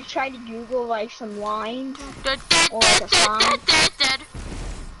 I just tried to Google like some lines or like a song.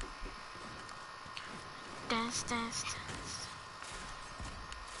 Dance.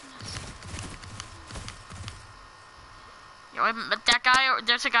 Yo, but that guy,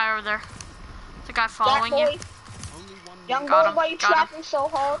 there's a guy over there. There's a guy That following boy, you. Only one young Got boy, him, why you got him. trapping so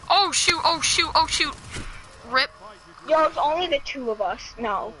hard? Oh shoot. Rip. Yo, it's only the two of us.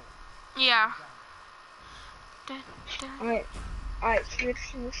 No. Yeah. Alright,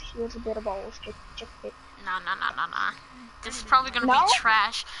 here's a bit of balls. Check it. No. This is probably gonna No? be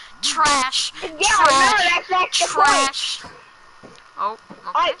trash. Trash. Yeah, no, that's the point. Trash. Oh, okay.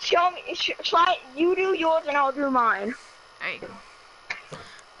 Alright, show me. Try. You do yours and I'll do mine. There you go.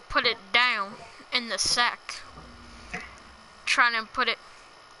 Put it down in the sack. Trying to put it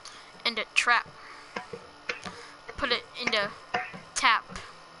in the trap. Put it in the tap.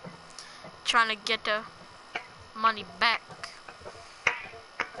 Trying to get the money back.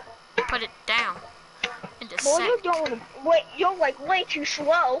 Put it down in the Boy, sack. you're like way too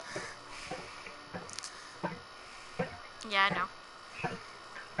slow. Yeah, I know.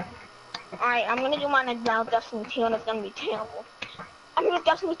 Alright, I'm gonna do mine now, Destiny 2, and it's gonna be terrible. I mean,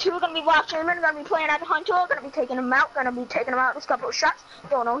 Destiny 2, gonna be watching him, gonna be playing as a hunter, gonna be taking him out, just a couple of shots.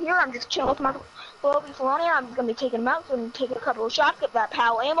 Don't know here, I'm just chilling with my little before here, I'm just gonna be taking him out, gonna take a couple of shots, get that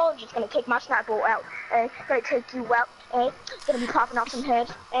power ammo, just gonna take my sniper out. Gonna take you out, gonna be popping off some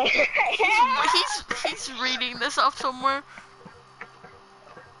heads. He's reading this off somewhere.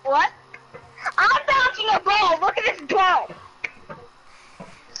 What? I'm bouncing a ball, look at this ball!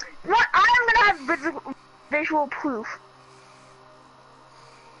 Look, I am gonna have visual proof.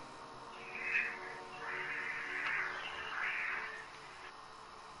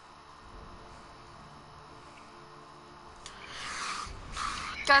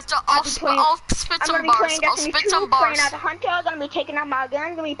 Guys, I'll spit some bars. I'll spit some bars. Playing as a hunter, gonna be taking out my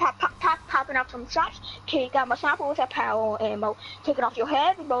gun, gonna be popping up some shots. Take out my sniper with that power ammo. Take it off your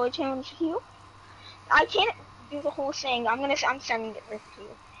head, roll it down to you. I can't do the whole thing. I'm sending it with you.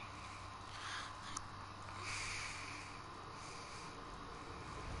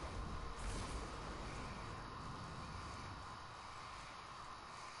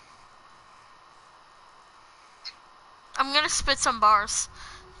 I'm gonna spit some bars.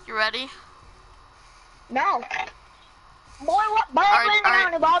 You ready? No. Boy, what ball Alright,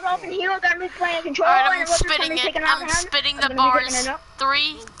 down? The ball's up in here. Gonna be playing control. Alright, and I'm we're just spitting gonna be it. taking out I'm the hand. spitting I'm the gonna be bars. picking it up.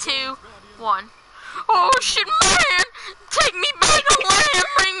 3, 2, 1. Oh shit, man! Take me by the land,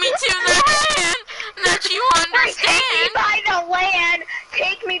 bring me to the hand that you Take me understand. by the land.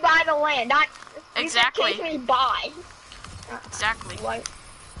 Take me by the land. Not you said Exactly. take me by. Exactly. White.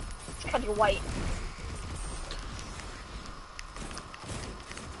 It's because you're white.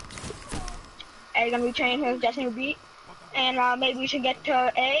 Are you gonna be training here with Destiny Beat? And maybe we should get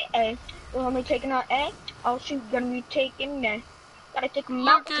to A. We're gonna be taking out A. Also gonna be taking gotta take them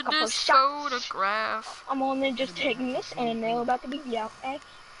out. Look It's a at couple of this shots. photograph. I'm only just taking this and they're about to be out.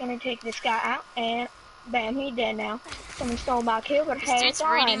 Gonna take this guy out and bam, he dead now. Someone stole my kill, but This hey, dude's it's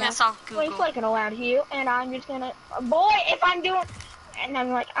alright reading now. this off We're Google. flaking around here and I'm just gonna, boy, if I'm doing, and I'm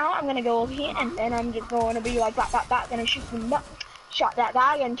like, oh, I'm gonna go over here and then I'm just going to be like, bop, bop, bop, gonna shoot him up. Shot that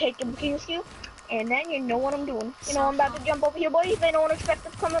guy and take him kill. And then you know what I'm doing. You know I'm about to jump over here, boys. They don't expect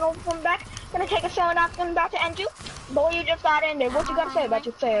us coming over from back. Gonna take a shot out and about to end you. Boy, you just got in there. What you gotta say about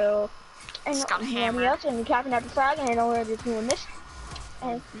yourself? And Just got nobody hammered. else, and capping at the flag, and we're just doing this.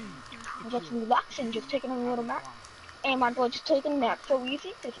 And just relaxing, just taking a little nap. And my boy just taking a nap so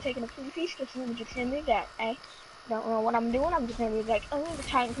easy, just taking a free piece, just send me that, Don't know what I'm doing, I'm just gonna be like, oh, the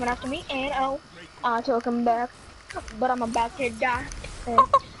Titan coming after me, and oh, I took him back. But I'm about to die,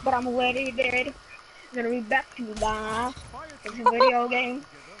 but I'm already dead. Gonna be back to die. It's a video game.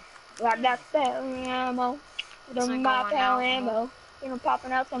 Like that spell ammo. The my power ammo. You know,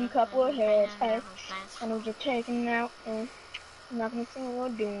 popping out some couple of heads, And I'm just taking out, I'm not gonna say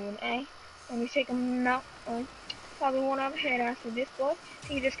what we're doing, Let me take him out, Probably won't have a head after this boy.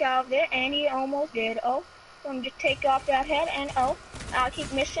 He just got out there and he almost did, So I'm just take off that head and I'll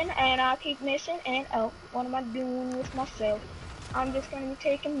keep missing and I'll keep missing and what am I doing with myself? I'm just gonna be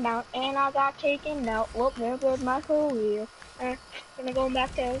taken out and I got taken out. Whoop, there goes my career. Gonna go back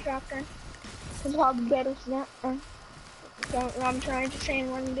to the shotgun. It's probably better than that. I'm trying to say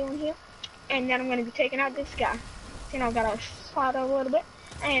what I'm doing here. And then I'm gonna be taking out this guy. You know, gotta slide a little bit.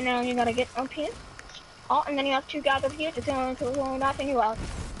 And then you gotta get up here. Oh, and then you have two guys up here to knocking you out.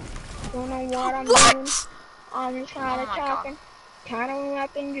 Don't know what I'm doing. I'm just kinda talking. Kinda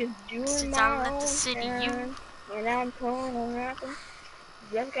rapping, just doing my own thing. And I'm kinda rapping.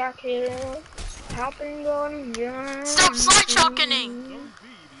 Just got killed. Hopping, going, gun. Stop slide shotgunning!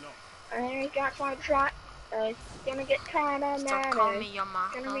 I ain't got my shot. Gonna get kinda mad. Call me Yama.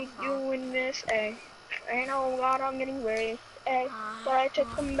 Gonna be doing this, I know what I'm getting ready, but I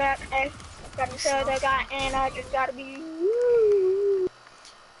took them back, Gotta show the guy, and I just gotta be.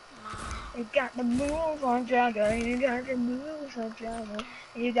 You got the moves on Jagger, you got the moves on Jagger,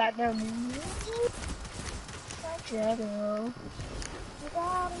 you got the moves on Jagger.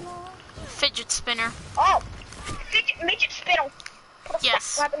 Fidget spinner. Oh, midget spinner.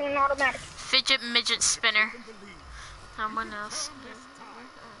 Yes. Weapon in automatic. Fidget midget spinner. Someone else.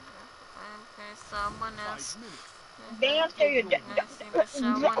 Someone else. Dance to your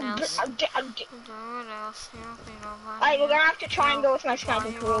Someone else. Alright, we're gonna have to try and go with my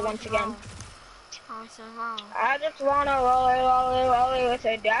sniping career once again. I just wanna roll with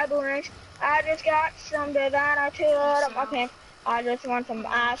a double range. I just got some designer to load up my pants. I just want some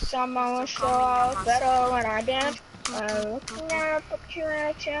ice, someone so better when I dance. Looking at put you in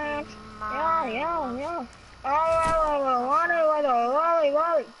a chance. Yeah. Oh, want it with a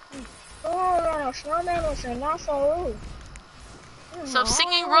rolly. Oh, no, snowman was a not so rude. So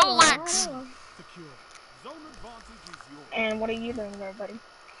singing Rolex. And what are you doing there, buddy?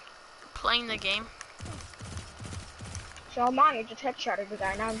 Playing the game. So mine just headshotted the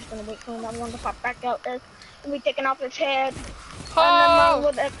guy. Now I'm just gonna wait for another one to pop back out there. And be taking off his head. Oh!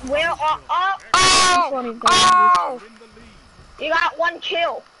 And then Oh! You got one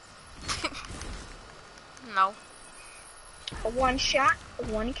kill. No. One shot,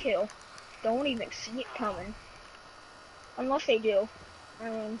 one kill. Don't even see it coming. Unless they do. I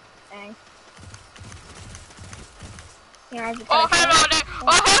mean, dang. Yeah, I just hello there!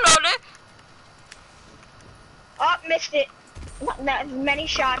 Oh, hello there! Oh, missed it. Many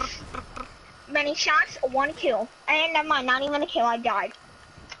shots. Many shots, one kill. And never mind, not even a kill, I died.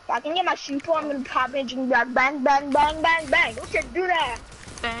 If I can get my super, I'm gonna pop it and bang, bang, bang, bang, bang. We should do that.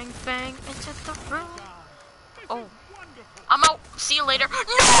 Bang, bang, into the room. Oh. I'm out. See you later.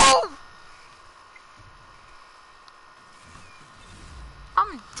 No!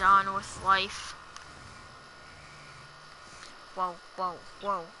 I'm done with life. Whoa.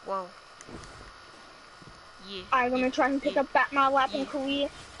 Yeah. I'm gonna try and pick up back my lap in Korea.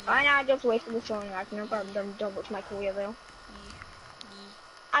 I know I just wasted the showing. I can never done with my career though.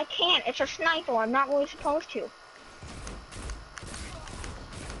 I can't. It's a sniper. I'm not really supposed to.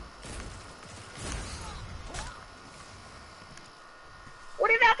 What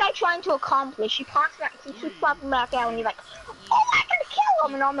did that guy trying to accomplish? He keeps popping back out, and you're like, oh, I can kill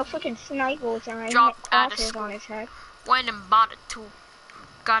him, and all the freaking snipers and Dropped out of crosshairs school. on his head. Went and bought a tool.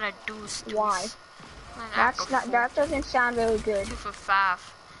 Got a deuce. Why? That doesn't sound very good. 2 for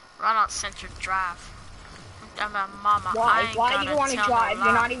 5. Run out Central Drive. I'm a mama. Why? Why do you want to drive?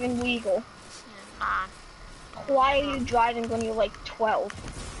 You're not even legal. Nah. Why are you driving when you're like 12?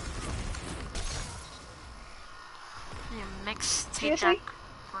 You mix. Take Seriously?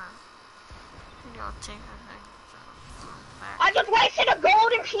 that. You'll take that. I just wasted a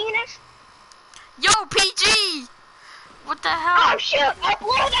golden penis. Yo, PG! What the hell? Oh shit! I blew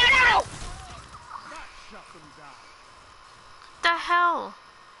that out. That shut them down. What the hell?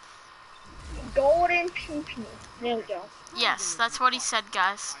 Golden penis. There we go. Yes, that's what he said,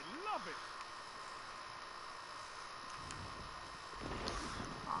 guys. I love it.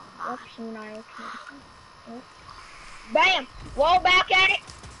 Oh, Penile. Bam! Roll back at it.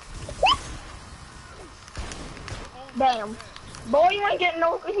 Bam. Boy, you ain't getting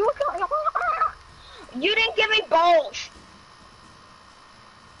no. You didn't give me balls.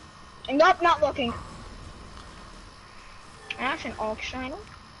 Nope, not looking. That's an arc shiner.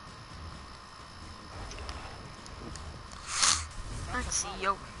 let's see,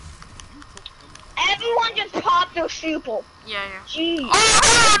 yo. Everyone just popped their super. Yeah. Jeez. Oh,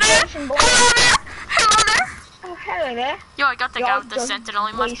 hello there! Hello there! Hello there! Oh, hello there. Yo, I got the guy Y'all with the just sentinel.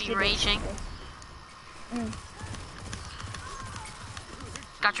 He must be wasted it. raging.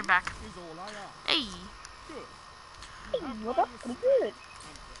 Got your back. Is all I ask. Hey, Hey, what up? Pretty good.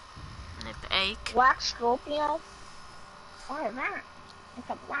 nip ache. Black Scorpio. What is that? It's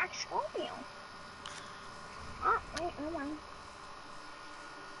a black Scorpio. Oh, wait, oh my.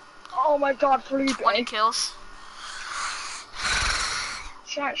 Oh my god, Felipe. 20 kills.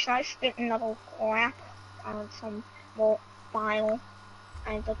 Should I spit another crap on some vinyl?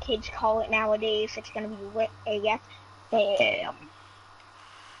 And the kids call it nowadays. It's gonna be lit AF. Damn.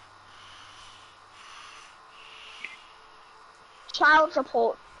 Child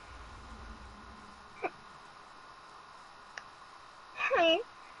support. Hey.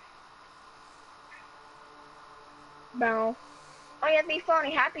 No. Oh yeah, be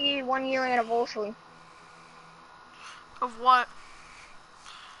funny. Happy 1 year anniversary Of what?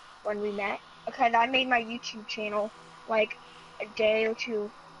 when we met. Okay, I made my YouTube channel like a day or two.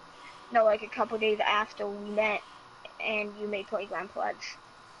 No, like a couple days after we met, and you made Playground Pledge.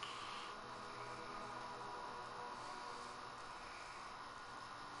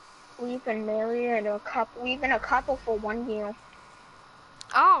 We've been married and we've been a couple for 1 year.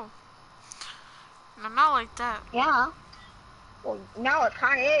 Oh. No, not like that. Yeah. Well, now it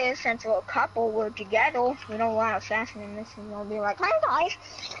kind of is, since we're a couple, we're together. We don't want assassin in this, and they'll be like, hey guys,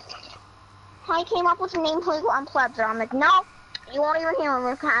 I came up with the name Playground Plebs. And I'm like, no, you won't even hear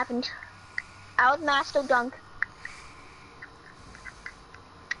what happened. I was Master Dunk.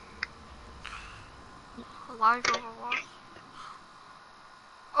 Live Overwatch.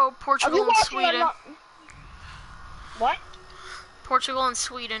 Oh, Are Portugal you and watching Sweden. What? Portugal and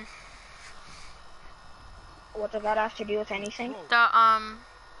Sweden. What does that have to do with anything? The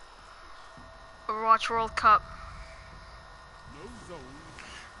Overwatch World Cup. No zone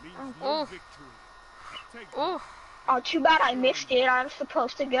means Oh. no victory. Take Oh, Oh, too bad I missed it. I was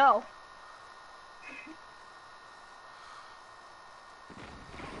supposed to go.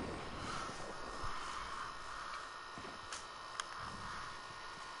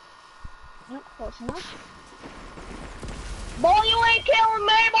 Nope, close enough. Boy, you ain't killing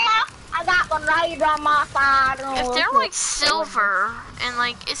me, boy! I got the raid on my side. if they're like silver and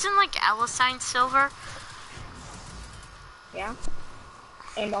like isn't like Alicine silver? Yeah.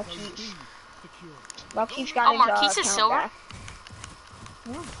 And Marquise. secure. Marquise got Oh, his Marquise is account silver? back.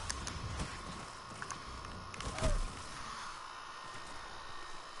 Yeah.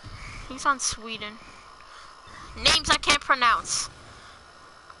 He's on Sweden. Names I can't pronounce.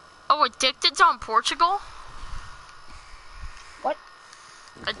 Oh, Addicted's on Portugal? What?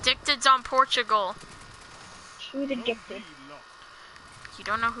 Addicted's on Portugal. Who's addicted? You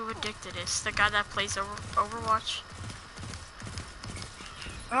don't know who Addicted is. The guy that plays Overwatch.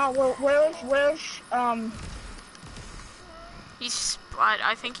 Oh, well, where's, He's,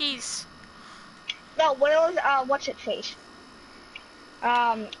 I think he's, no, where's, what's it face?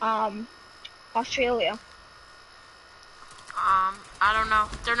 Australia. I don't know.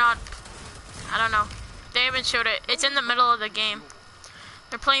 They're not, I don't know. They haven't showed it. It's in the middle of the game.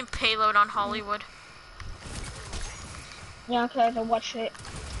 They're playing Payload on Hollywood. Yeah, okay, then watch it.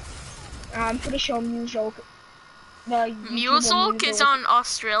 I'm pretty sure Muzok. Muzolk is on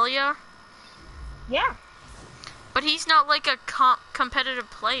Australia, Yeah. but he's not like a competitive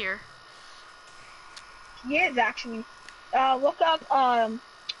player. He is actually. Look up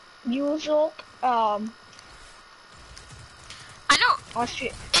Usual I know.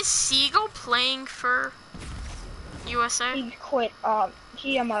 Austria. Is Siegel playing for USA? He quit.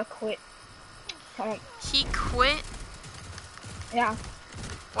 He quit. He quit? Yeah.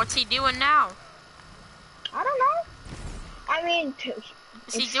 What's he doing now? I don't know. I mean,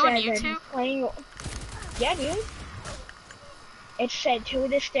 Is he doing YouTube? Playing, yeah, dude. It said to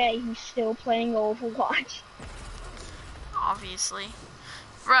this day he's still playing Overwatch. Obviously.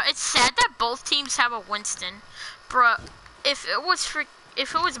 Bruh, it's sad that both teams have a Winston. Bruh, if it was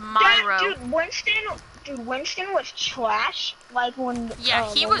Myro. Winston was trash. Like when.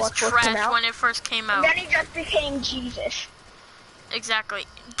 Yeah, he was trash when it first came out. And then he just became Jesus. Exactly.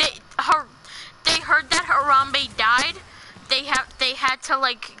 They heard that Harambe died. They had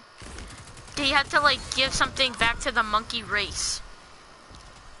to give something back to the monkey race.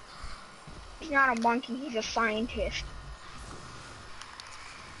 He's not a monkey. He's a scientist.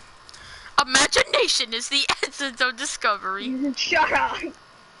 Imagination is the essence of discovery. Shut up.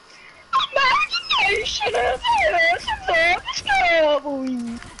 Imagination is the essence of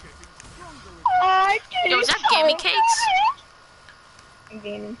discovery. Yo, is that Gammy Cakes?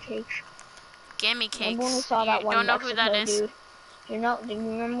 Gammy Cakes. Gammy Cakes. Remember when we saw that one don't know Mexico who that is? Dude? Do you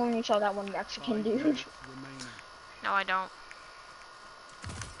remember when we saw that one Mexican dude? No, I don't.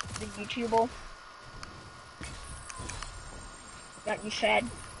 The YouTuber that you said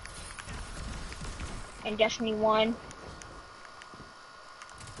in Destiny 1.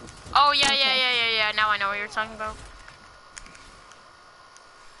 Oh yeah. Now I know what you're talking about.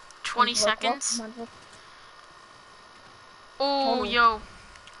 20 seconds. Oh, yo.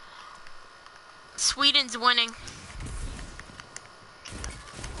 Sweden's winning.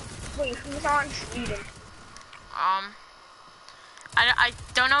 Wait, who's on Sweden? I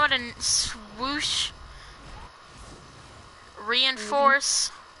don't know what a swoosh,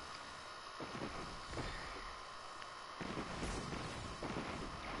 reinforce.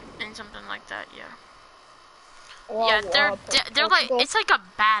 And something like that, yeah. Whoa, Yeah, they're like, it's like a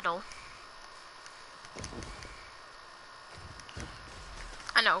battle.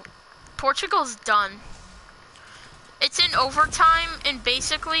 I know. Portugal's done. It's in overtime, and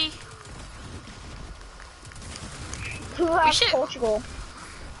basically... Who has Portugal?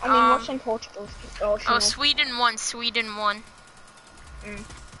 I mean, what's in Portugal? Oh, Sweden won. Sweden won. Mm.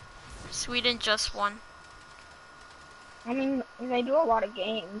 Sweden just won. I mean, they do a lot of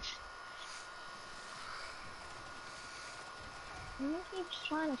games. He keeps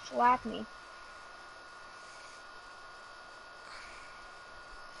trying to slap me.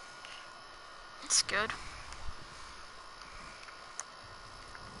 It's good.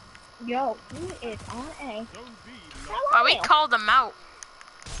 Yo, who is on A? Oh, we called him out.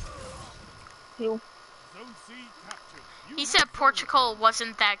 Who? He said Portugal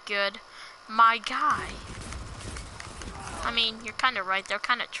wasn't that good. My guy. I mean, you're kind of right. They're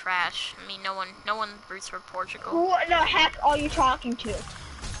kind of trash. I mean, no one roots for Portugal. Who the heck are you talking to?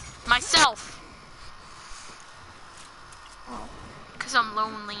 Myself. Oh. Cause I'm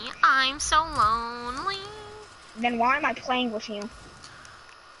lonely. I'm so lonely. Then why am I playing with you?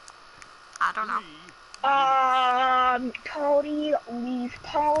 I don't know. Cody, leave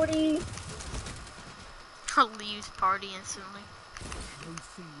Cody. Leaves party instantly.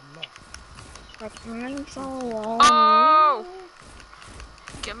 Like, I'm so lonely. Oh!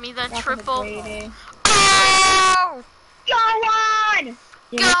 Give me that triple. Oh! Go on!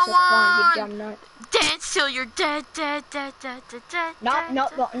 You Go on! You dumb nut. Dance till you're dead.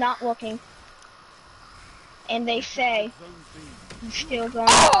 Not looking. And they say, you still going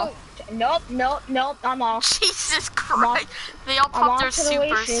off. Nope, I'm off. Jesus Christ. They all popped their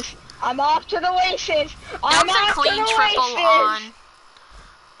supers. I'm off to the races. That was a clean triple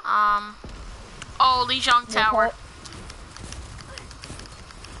on. Oh, Lijiang Tower.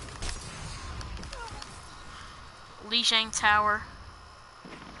 Lijiang Tower.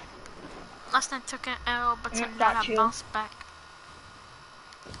 Last night took an L, but tonight I bounced back.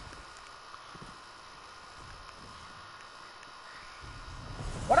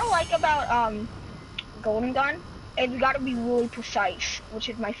 What I like about Golden Gun is you gotta be really precise, which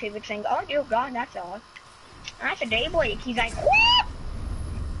is my favorite thing. Oh dear God, that's all. That's a Daybreak. He's like, whoop!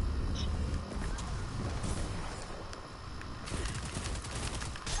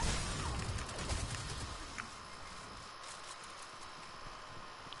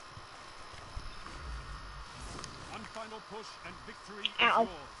 Ow.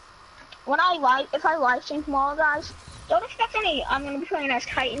 If I live stream tomorrow, guys, don't expect any. I'm gonna be playing as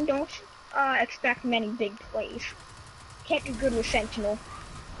Titan. Don't expect many big plays. can't do good with Sentinel,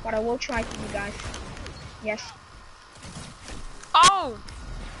 but I will try for you guys. Yes. Oh!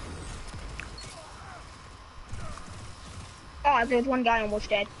 Oh, there's one guy almost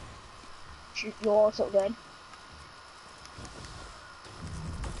dead. You're also dead.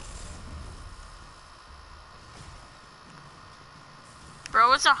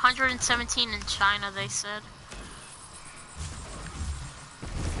 Bro, it's 117 in China, they said.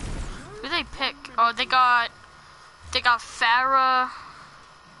 Who they pick? Oh, they got Pharah,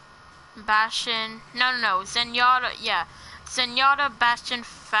 Bastion. No, Zenyatta, yeah. Zenyatta, Bastion,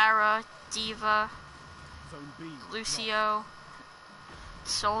 Pharah, Diva, Zone B. Lucio,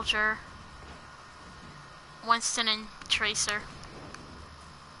 Soldier, Winston, and Tracer.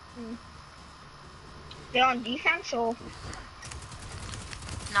 They're on defense, or?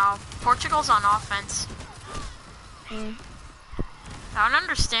 No, Portugal's on offense. Mm. I don't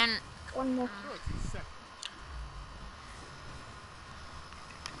understand. One more. 30 seconds.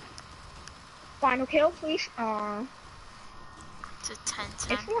 Final kill, please. It's a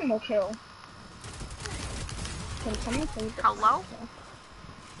 10-10. It's one more kill. Can someone please? Hello?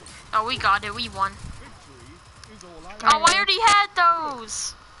 Oh, we got it. We won. Victory is all I Oh, I already had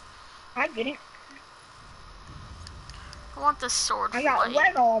those. I didn't. I want the sword I got flight.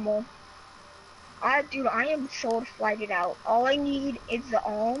 leg armor. Dude, I am sword flighted out. All I need is the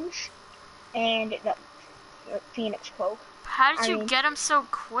arms and the Phoenix cloak. How did I you mean- get him so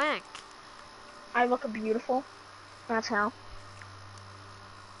quick? I look beautiful. That's how.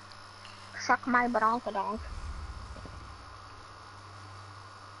 Suck my badonkadonk.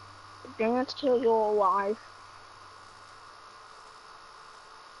 Dance till you're alive.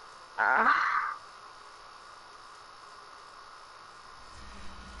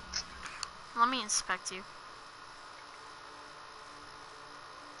 Let me inspect you.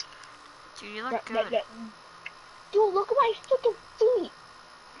 Dude, you look good. Dude, look at my freaking feet.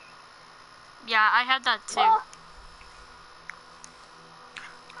 Yeah, I had that too. What?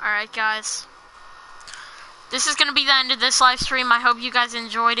 Alright, guys. This is going to be the end of this live stream. I hope you guys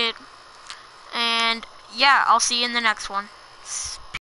enjoyed it. And, yeah, I'll see you in the next one.